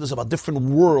Kabbalah and Chassidus about different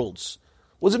worlds.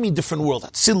 What does it mean different worlds?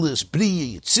 Atzilus,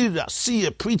 Briya, Yitzira,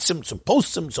 Asiya, Pritzim, some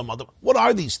Postim, some other. What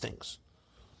are these things?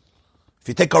 If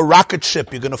you take a rocket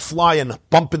ship, you're going to fly and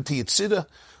bump into Yitzira,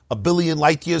 1 billion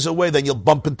light years away, then you'll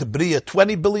bump into Briya,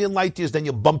 20 billion light years, then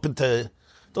you'll bump into... It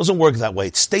doesn't work that way.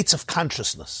 It's states of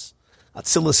consciousness.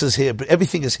 Atzilus is here, but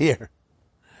everything is here.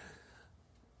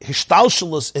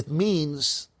 Hishtalshalus, it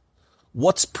means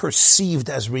what's perceived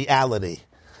as reality.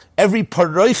 Every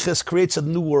paroiches creates a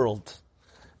new world.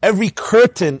 Every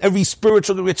curtain, every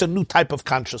spiritual creates a new type of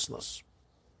consciousness.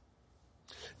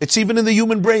 It's even in the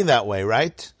human brain that way,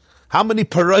 right? How many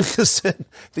parochas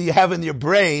do you have in your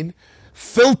brain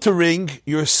filtering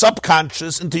your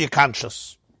subconscious into your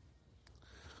conscious?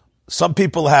 Some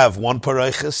people have one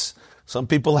parochas, some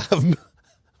people have,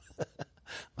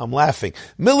 I'm laughing,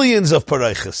 millions of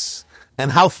parochas.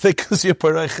 And how thick is your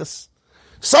parochas?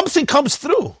 Something comes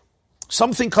through.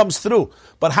 Something comes through.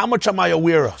 But how much am I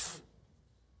aware of?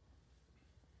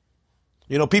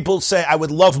 You know, people say, I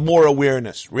would love more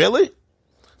awareness. Really?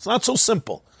 It's not so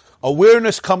simple.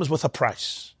 Awareness comes with a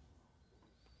price.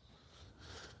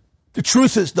 The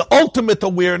truth is, the ultimate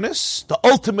awareness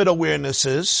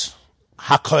is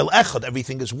Hakol Echad,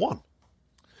 everything is one.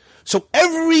 So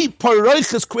every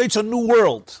parochas creates a new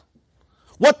world.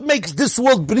 What makes this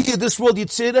world Bria, this world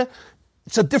Yitzira?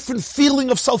 It's a different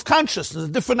feeling of self-consciousness, a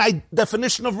different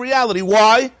definition of reality.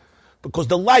 Why? Because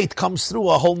the light comes through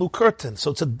a whole new curtain.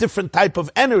 So it's a different type of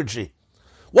energy.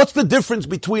 What's the difference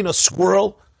between a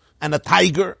squirrel and a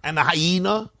tiger and a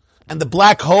hyena and the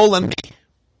black hole and me?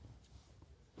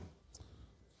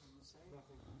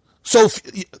 So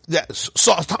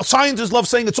scientists love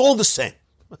saying it's all the same.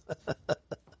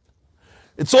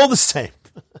 It's all the same.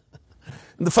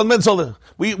 And the fundamental,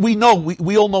 we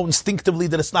all know instinctively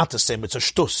that it's not the same. It's a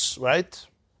shtus, right?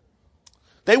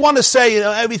 They want to say,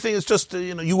 everything is just,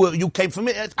 you came from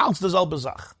me. It's alles derselbe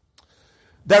Sach.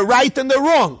 They're right and they're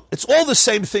wrong. It's all the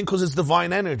same thing because it's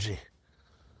divine energy.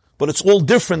 But it's all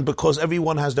different because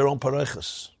everyone has their own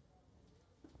parochas.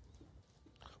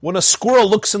 When a squirrel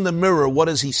looks in the mirror, what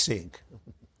is he seeing?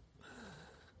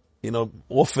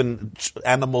 Often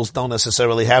animals don't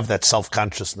necessarily have that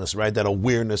self-consciousness, right? That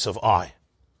awareness of I.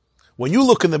 When you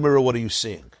look in the mirror, what are you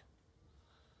seeing?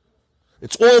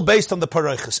 It's all based on the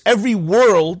parochas. Every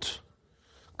world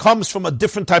comes from a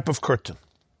different type of curtain.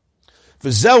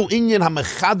 V'zeu inyan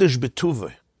ha-mechadish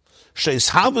b'tuveh,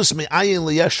 she'ishavus me'ayin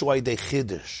liyeshu aydei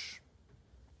chidish.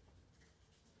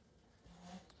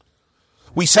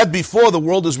 We said before, the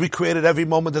world is recreated every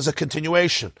moment as a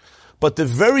continuation. But the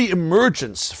very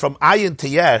emergence from ayin to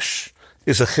yesh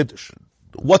is a chiddush.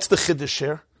 What's the chiddush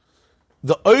here?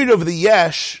 The oir of the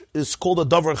yesh is called a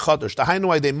davar chadash. The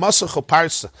hainu aydei masach o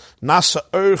parsa, nasa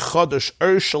oir chadash,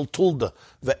 oir shel tulda,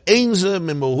 ve'einze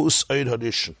mimuhus oir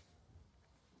hadishin.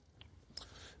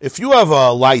 If you have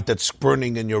a light that's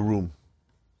burning in your room,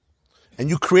 and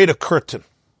you create a curtain,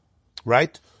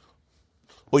 right?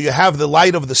 Or you have the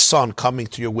light of the sun coming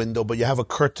to your window, but you have a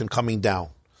curtain coming down.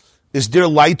 Is there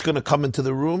light going to come into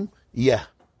the room? Yeah.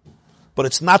 But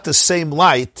it's not the same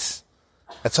light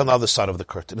that's on the other side of the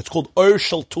curtain. It's called Ur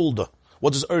Shel Tulda.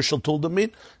 What does Ur Shel Tulda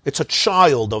mean? It's a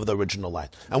child of the original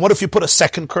light. And what if you put a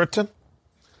second curtain?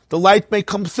 The light may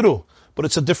come through, but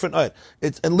it's a different light.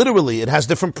 And literally, it has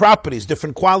different properties,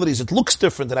 different qualities. It looks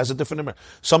different. It has a different...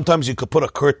 Sometimes you could put a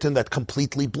curtain that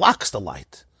completely blocks the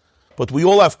light. But we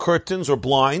all have curtains or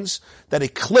blinds that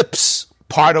eclipse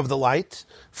part of the light,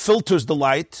 filters the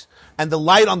light, and the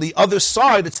light on the other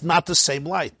side, it's not the same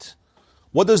light.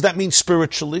 What does that mean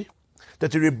spiritually?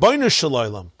 That the Ribbono Shel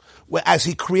Olam, where as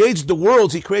he creates the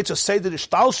worlds, he creates a Seder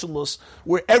Ishtalshelus,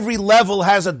 where every level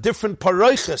has a different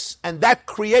parochas, and that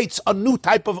creates a new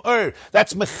type of Ur.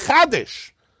 That's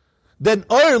Mechadish. Then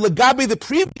Ur, Legabi, the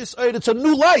previous Ur, it's a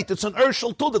new light. It's an Ur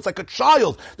Shel Tud. It's like a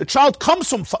child. The child comes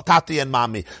from Tati and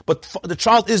Mami, but the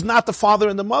child is not the father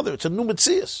and the mother. It's a new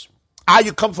Metzias.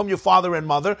 You come from your father and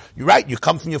mother. You're right. You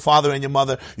come from your father and your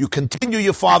mother. You continue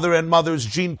your father and mother's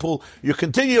gene pool. You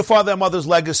continue your father and mother's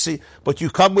legacy, but you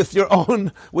come with your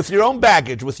own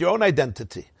baggage, with your own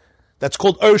identity. That's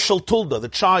called Ur Shel Tulda, the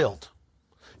child.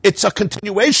 It's a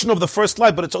continuation of the first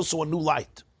light, but it's also a new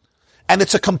light. And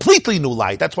it's a completely new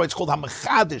light. That's why it's called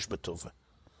HaMechadish B'Tuvah.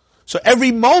 So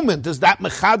every moment is that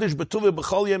Mechadish B'Tuvah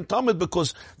B'chol Yom Tamid,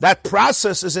 because that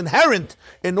process is inherent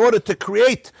in order to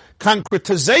create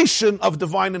concretization of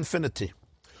divine infinity.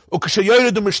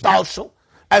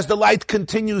 As the light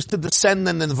continues to descend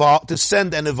and evolve,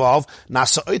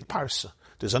 Nasa Oid Parsa.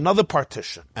 There's another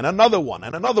partition, and another one,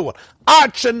 and another one.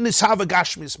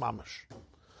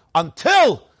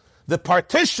 Until the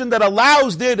partition that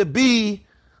allows there to be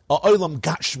a Olam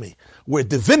Gashmi, where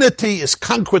divinity is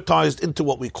concretized into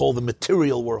what we call the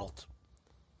material world.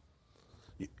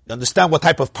 You understand what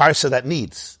type of parsa that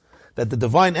needs? That the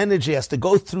divine energy has to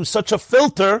go through such a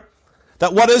filter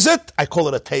that what is it? I call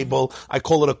it a table, I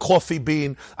call it a coffee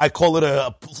bean, I call it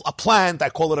a plant, I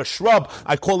call it a shrub,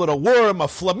 I call it a worm, a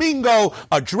flamingo,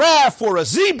 a giraffe, or a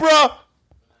zebra,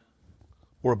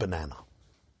 or a banana.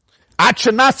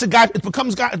 It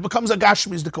becomes a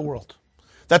Gashmizdika world.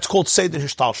 That's called Seder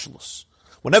Hishtalshelus.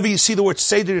 Whenever you see the word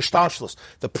Seder Ishtalshalos,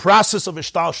 the process of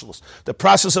Ishtalshalos, the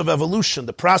process of evolution,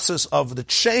 the process of the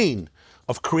chain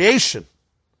of creation,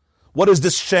 what is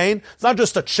this chain? It's not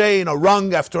just a chain, a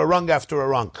rung after a rung after a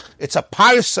rung. It's a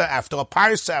parsa after a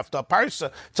parsa after a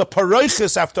parsa. It's a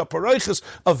paroichis after a paroichis,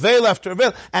 a veil after a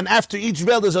veil. And after each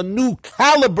veil there's a new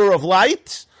caliber of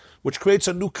light, which creates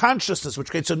a new consciousness, which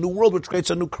creates a new world, which creates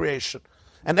a new creation.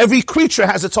 And every creature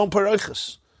has its own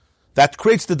paroichis. That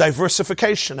creates the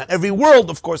diversification. And every world,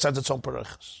 of course, has its own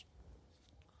paroichis.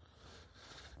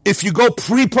 If you go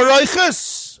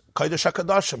pre-paroichis, Kodesh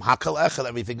HaKadoshim, Hakal Echad,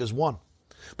 everything is one.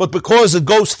 But because it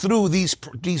goes through these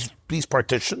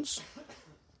partitions,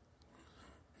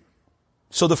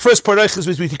 so the first paraychas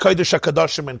is between Kodesh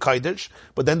HaKadoshim and Kodesh,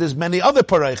 but then there's many other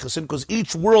paraychas, because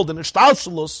each world in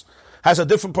Ishtalshalos has a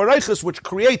different paraychas, which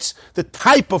creates the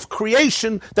type of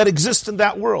creation that exists in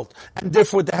that world, and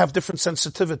therefore they have different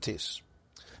sensitivities.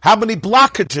 How many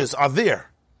blockages are there?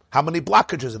 How many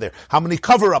blockages are there? How many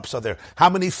cover-ups are there? How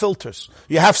many filters?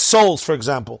 You have souls, for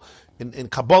example. In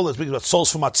Kabbalah, it speaks about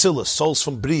souls from Atzilus, souls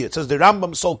from Bria. It says the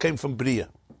Rambam's soul came from Bria.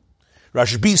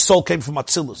 Rashbi's soul came from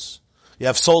Atzilus. You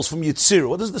have souls from Yitzir.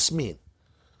 What does this mean?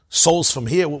 Souls from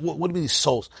here? What do you mean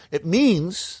souls? It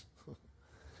means,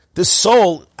 this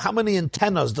soul, how many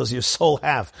antennas does your soul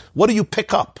have? What do you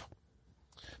pick up?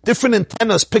 Different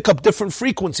antennas pick up different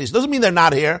frequencies. Doesn't mean they're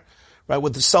not here. Right?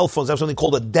 With the cell phones, they have something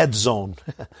called a dead zone.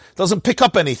 It doesn't pick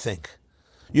up anything.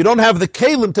 You don't have the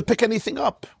kalim to pick anything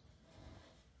up.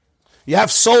 You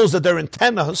have souls that their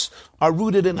antennas are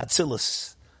rooted in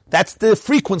Atzilus. That's the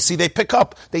frequency they pick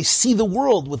up. They see the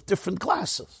world with different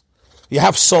glasses. You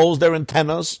have souls, their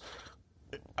antennas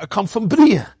come from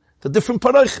Bria, the different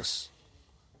paraychas.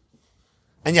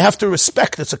 And you have to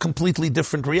respect it's a completely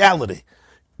different reality.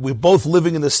 We're both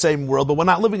living in the same world, but we're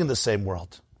not living in the same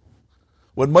world.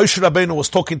 When Moshe Rabbeinu was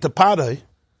talking to Parai,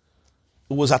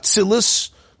 it was Atzilus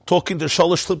talking to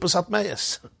Sholosh Klippas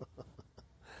Atmeyas.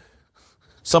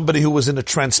 Somebody who was in a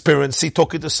transparency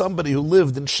talking to somebody who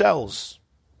lived in shells.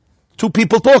 Two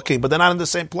people talking, but they're not in the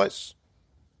same place.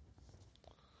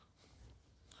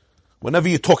 Whenever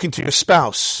you're talking to your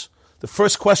spouse, the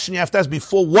first question you have to ask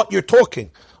before what you're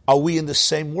talking, are we in the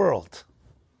same world?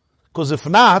 Because if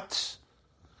not,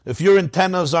 if your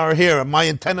antennas are here and my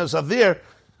antennas are there,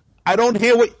 I don't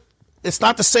hear what, it's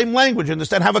not the same language. You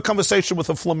understand? Have a conversation with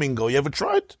a flamingo. You ever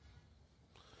tried?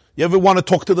 You ever want to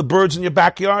talk to the birds in your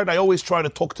backyard? I always try to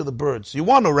talk to the birds. You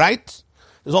want to, right?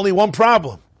 There's only one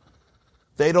problem.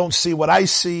 They don't see what I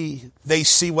see. They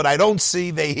see what I don't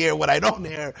see. They hear what I don't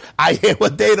hear. I hear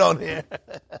what they don't hear.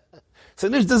 So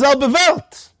nicht dieselbe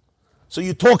Welt. So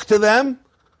you talk to them,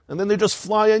 and then they just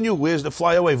fly on you. Where's the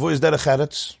fly away? Where's der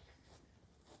Eretz?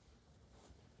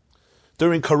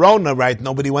 During Corona, right,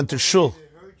 nobody went to shul.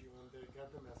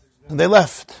 And they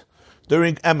left.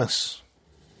 During Emes.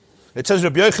 It says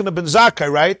Rabbi Yochanan ben Zakkai,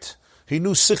 right? He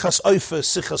knew Sichas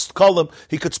Oifes, Sichas Kolim.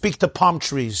 He could speak to palm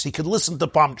trees. He could listen to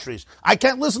palm trees. I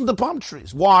can't listen to palm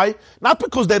trees. Why? Not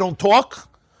because they don't talk.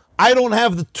 I don't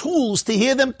have the tools to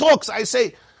hear them talk. So I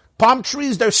say, palm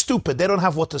trees, they're stupid. They don't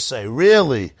have what to say.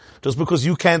 Really? Just because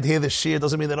you can't hear the shir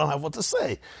doesn't mean they don't have what to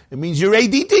say. It means you're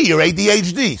ADD, you're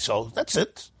ADHD. So that's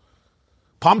it.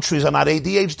 Palm trees are not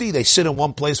ADHD. They sit in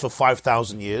one place for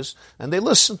 5,000 years and they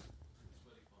listen.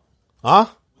 Huh?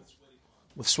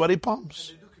 With sweaty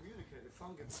palms.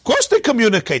 Of course they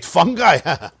communicate. Fungi.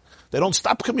 They don't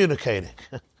stop communicating.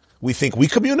 We think we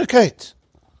communicate.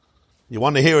 You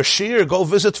want to hear a shear, go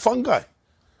visit fungi.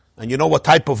 And you know what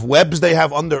type of webs they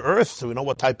have under earth? You know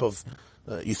what type of...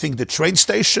 you think the train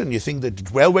station, you think the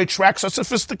railway tracks are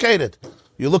sophisticated.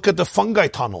 You look at the fungi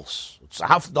tunnels. It's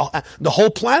half the whole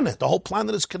planet. The whole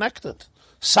planet is connected.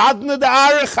 Sadna de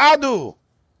Arechadu.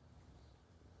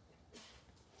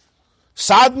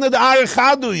 Sadna de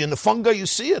Arechadu. In the fungi, you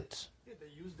see it. Yeah, they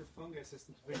use the fungi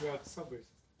system to figure out the subway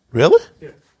system. Really?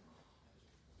 Yeah.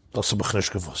 Das habe ich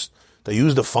nicht gewusst. They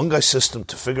use the fungi system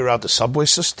to figure out the subway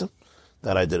system?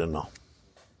 That I didn't know.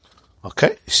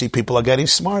 Okay, you see, people are getting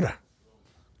smarter.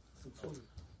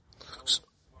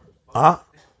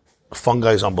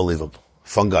 Fungi is unbelievable.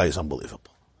 Fungi is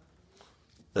unbelievable.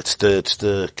 It's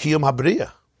the Kiyum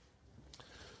Habriya.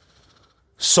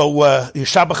 So,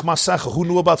 Yeshabach Masacha, who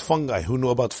knew about fungi? Who knew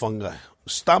about fungi?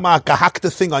 Stama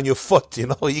kahakta thing on your foot, you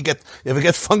know, you ever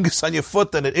get fungus on your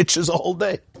foot and it itches a whole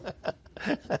day.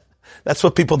 That's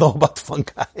what people know about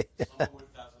fungi.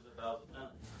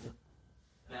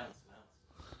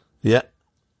 Yeah.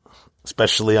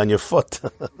 Especially on your foot.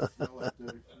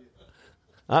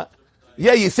 Huh?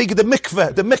 Yeah, you think of the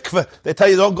mikveh. They tell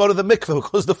you don't go to the mikveh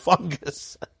because of the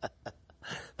fungus.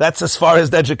 That's as far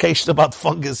as the education about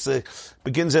fungus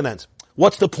begins and ends.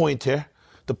 What's the point here?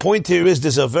 The point here is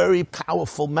there's a very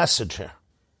powerful message here.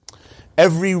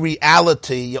 Every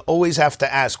reality, you always have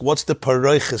to ask, what's the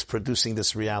paroiches producing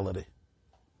this reality?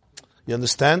 You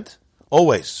understand?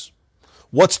 Always.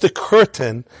 What's the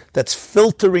curtain that's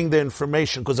filtering the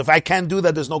information? Because if I can't do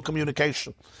that, there's no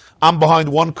communication. I'm behind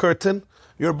one curtain,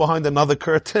 you're behind another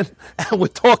curtain, and we're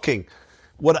talking.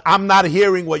 What I'm not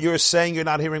hearing what you're saying, you're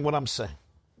not hearing what I'm saying.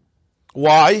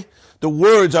 Why? The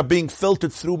words are being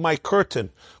filtered through my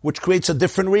curtain, which creates a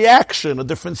different reaction, a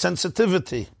different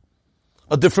sensitivity,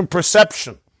 a different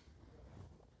perception.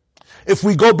 If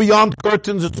we go beyond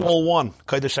curtains, it's all one.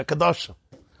 Kodesh HaKadoshim.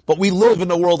 But we live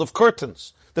in a world of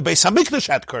curtains. The Beis HaMikdash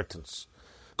had curtains.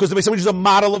 Because the Beis HaMikdash is a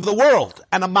model of the world,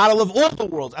 and a model of all the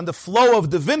world, and the flow of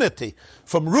divinity,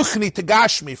 from Ruchni to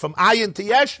Gashmi, from Ayin to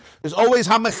Yesh, is always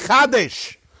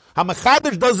HaMechadesh.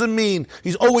 HaMechadesh doesn't mean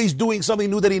he's always doing something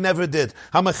new that he never did.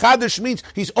 HaMechadesh means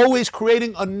he's always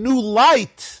creating a new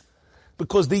light,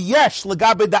 because the Yesh,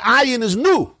 Lagabe, the Ayin is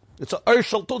new. It's a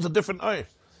Shal Tov, it's a different Ur.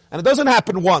 And it doesn't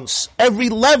happen once. Every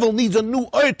level needs a new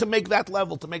Ur to make that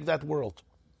level, to make that world.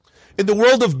 In the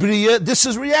world of Bria, this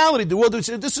is reality. The world of,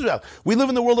 this is reality. We live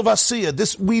in the world of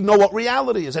Asiya. We know what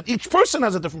reality is. And each person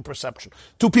has a different perception.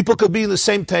 Two people could be in the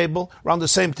same table, around the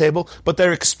same table, but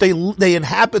they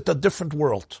inhabit a different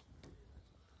world.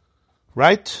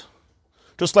 Right?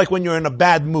 Just like when you're in a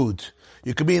bad mood.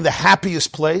 You could be in the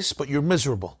happiest place, but you're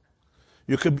miserable.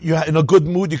 You're in a good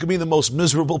mood, you could be in the most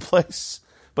miserable place,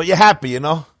 but you're happy, you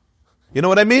know? You know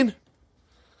what I mean?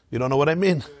 You don't know what I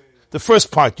mean? The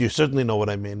first part, you certainly know what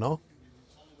I mean, no?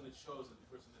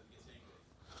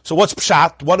 So what's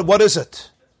pshat? What is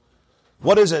it?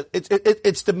 What is it?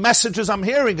 It's the messages I'm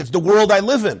hearing. It's the world I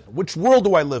live in. Which world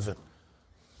do I live in?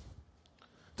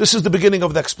 This is the beginning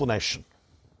of the explanation.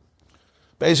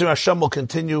 Be'ezer Hashem will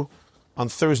continue on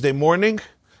Thursday morning,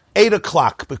 8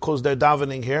 o'clock, because they're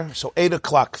davening here. So 8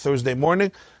 o'clock Thursday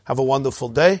morning. Have a wonderful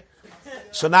day.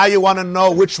 So now you want to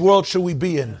know which world should we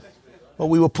be in? Well,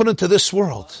 we were put into this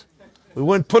world. We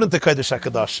weren't put into Kodesh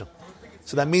HaKadoshim.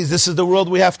 So that means this is the world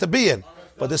we have to be in.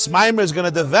 But this Maimer is going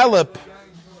to develop.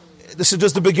 This is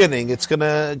just the beginning. It's going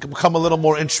to become a little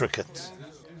more intricate.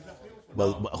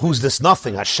 Well, who's this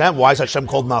nothing? Hashem? Why is Hashem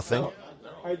called nothing?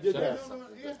 I did that.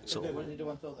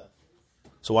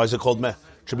 So why is it called Meh? It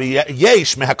should be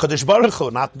Yesh Meh HaKadosh Baruch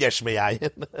Hu, not Yesh Meh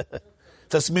Ayin. It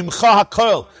says Mimcha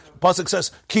HaKoil. The Pasuk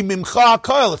says Ki Mimcha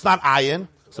HaKoil. It's not Ayin.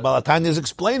 So Balatanya is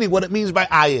explaining what it means by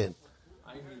Ayin.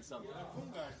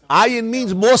 Ayin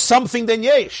means more something than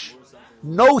Yesh.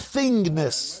 No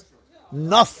thingness.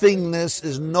 Nothingness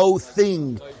is no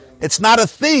thing. It's not a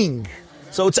thing.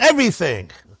 So it's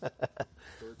everything.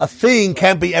 A thing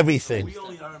can't be everything. We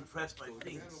only are impressed by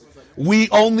things. We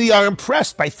only are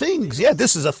impressed by things. Yeah,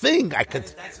 this is a thing. I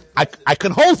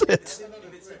can hold it.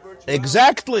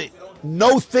 Exactly.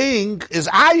 No thing is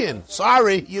ayin.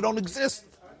 Sorry, you don't exist.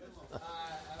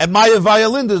 And my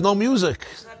violin, there's no music.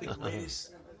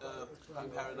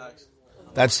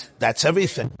 That's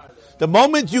everything. The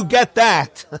moment you get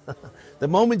that,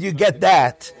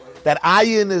 that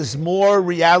ayin is more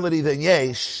reality than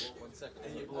yesh.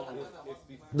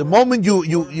 The moment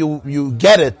you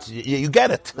get it, you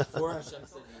get it.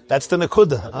 That's the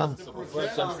nekuda. Huh?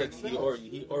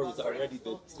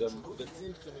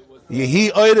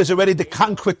 Yehi Oyer is already the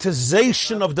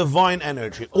concretization of divine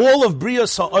energy. All of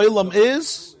Brias HaOlam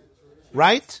is,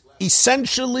 right?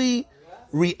 Essentially,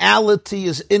 reality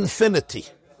is infinity.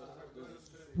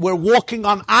 We're walking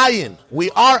on ayin. We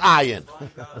are ayin.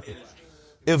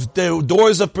 If the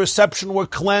doors of perception were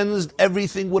cleansed,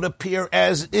 everything would appear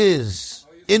as is.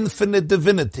 Infinite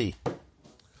divinity.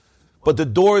 But the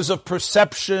doors of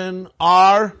perception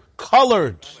are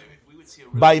colored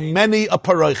by many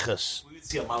aparoiches. We would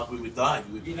see a malach, we would die.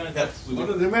 We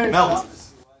would melt.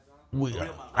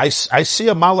 I see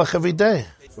a malach every day.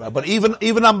 But even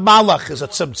a malach is a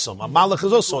tzimtzum. A malach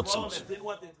is also a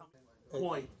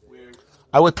tzimtzum.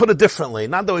 I would put it differently.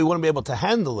 Not that we wouldn't be able to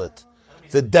handle it.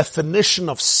 The definition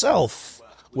of self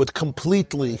would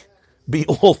completely be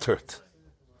altered.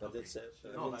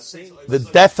 The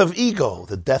death of ego.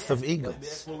 The death of ego.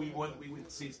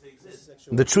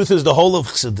 The truth is, the whole of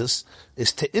Chassidus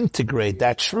is to integrate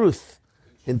that truth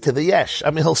into the yesh.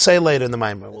 I mean, he'll say later in the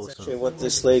Maimer. That's actually what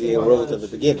this lady wrote at the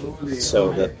beginning.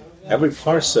 So that every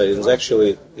parsa is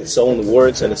actually its own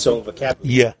words and its own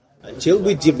vocabulary. Yeah. Until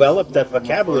we develop that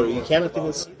vocabulary, you cannot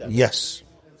even see that. Yes.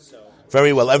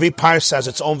 Very well. Every parsa has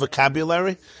its own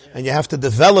vocabulary, and you have to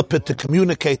develop it to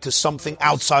communicate to something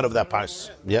outside of that parsa.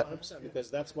 Yeah.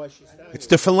 Because that's why she started. It's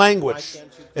different language.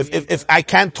 If I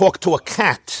can't talk to a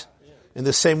cat in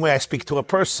the same way I speak to a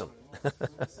person.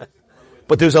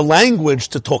 But there's a language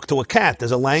to talk to a cat.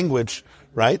 There's a language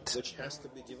right? Which has to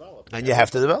be developed. And you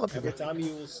have to develop Every it. time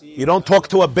you will see. You don't talk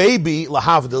to a baby,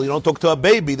 lahavdil, you don't talk to a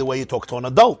baby the way you talk to an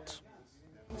adult.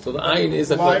 So the ayin is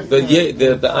the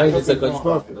ayin is a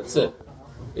Kodesh. That's it.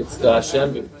 It's the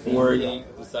Hashem before he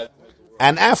decided to make the world.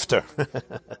 And after.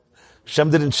 Hashem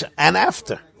didn't, and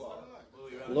after.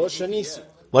 Lo Shanisi.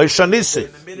 Lo Shanisi.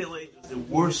 In the Middle Ages, there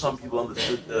were some people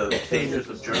understood the dangers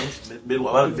of germs. A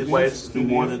lot of midwives knew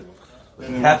more than the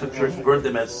Catholic Church burned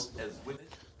them as witches.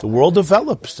 The world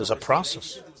develops. There's a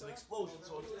process.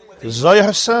 The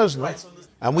Zohar says, no?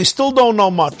 And we still don't know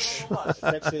much.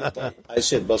 I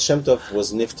said Baal Shem Tov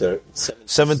was Nifter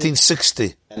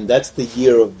 1760. and that's the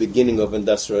year of beginning of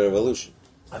Industrial Revolution.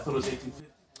 I thought it was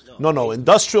 1850. No.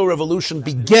 Industrial Revolution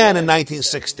began in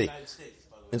 1960. In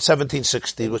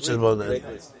 1760, which is In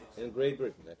Great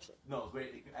Britain, actually. No,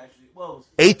 great. Actually, well,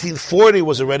 1840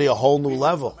 was already a whole new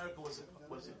level. America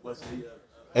was the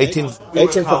 18.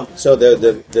 So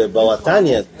the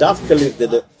Balatanya, Dafka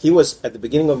lived, he was at the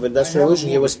beginning of Industrial Revolution.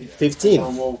 He was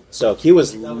 15, so he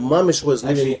was Mamish was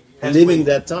living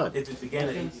that time. it began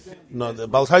at 1850. No, the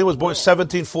Balatanya was born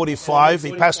 1745.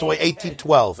 He passed away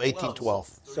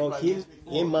 1812. So he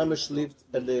Mamish lived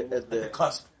at the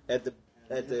Cusp. at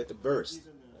the burst.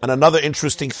 And another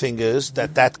interesting thing is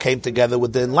that came together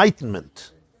with the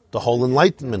Enlightenment. The whole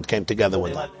Enlightenment came together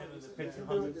with it.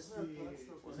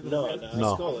 No.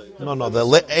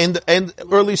 The end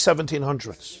early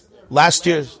 1700s. Last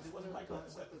year's.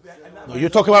 No,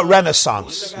 you're talking about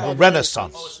Renaissance.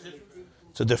 Renaissance.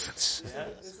 It's a difference.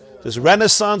 There's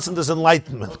Renaissance and there's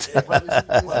Enlightenment.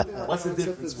 What's the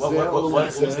difference? What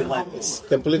was it like?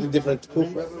 Completely different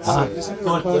kufa.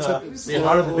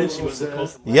 Leonardo da Vinci was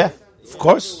supposed to. Yeah, of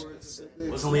course.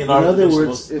 Wasn't Leonardo In other da Vinci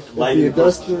words, supposed if to the light the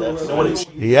industrial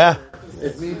person? Yeah.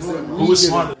 it means that Who was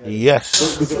smarter?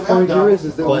 Yes. But the point here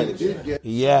is that we did get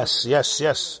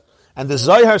Yes. And the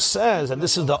Zohar says, and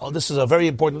this is a very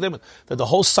important thing, that the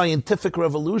whole scientific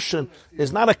revolution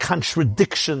is not a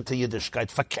contradiction to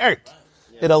Yiddishkeit. Verkehrt.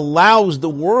 It allows the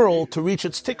world to reach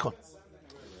its tikkun.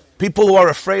 People who are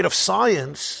afraid of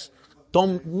science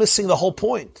don't missing the whole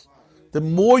point. The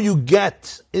more you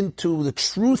get into the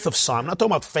truth of science, I'm not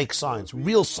talking about fake science,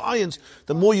 real science,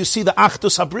 the more you see the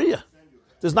Achdus Habriya.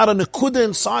 There's not a nekuda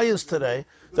in science today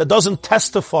that doesn't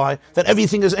testify that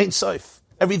everything is Ein Sof.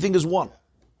 Everything is one.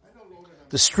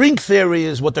 The string theory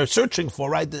is what they're searching for,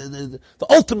 right? The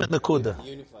ultimate nekuda.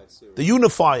 The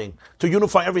unifying, to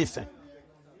unify everything.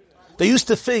 They used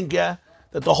to think, that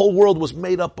the whole world was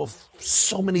made up of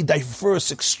so many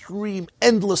diverse, extreme,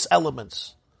 endless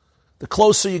elements. The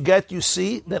closer you get, you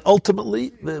see that ultimately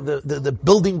the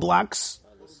building blocks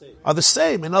are the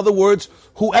same. In other words,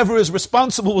 whoever is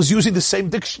responsible was using the same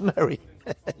dictionary.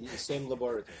 The same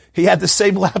laboratory. He had the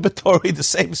same laboratory, the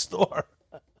same store.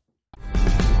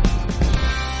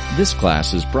 This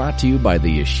class is brought to you by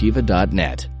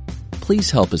theyeshiva.net.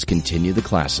 Please help us continue the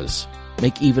classes.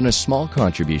 Make even a small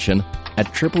contribution at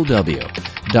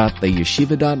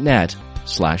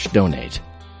www.theyeshiva.net/donate.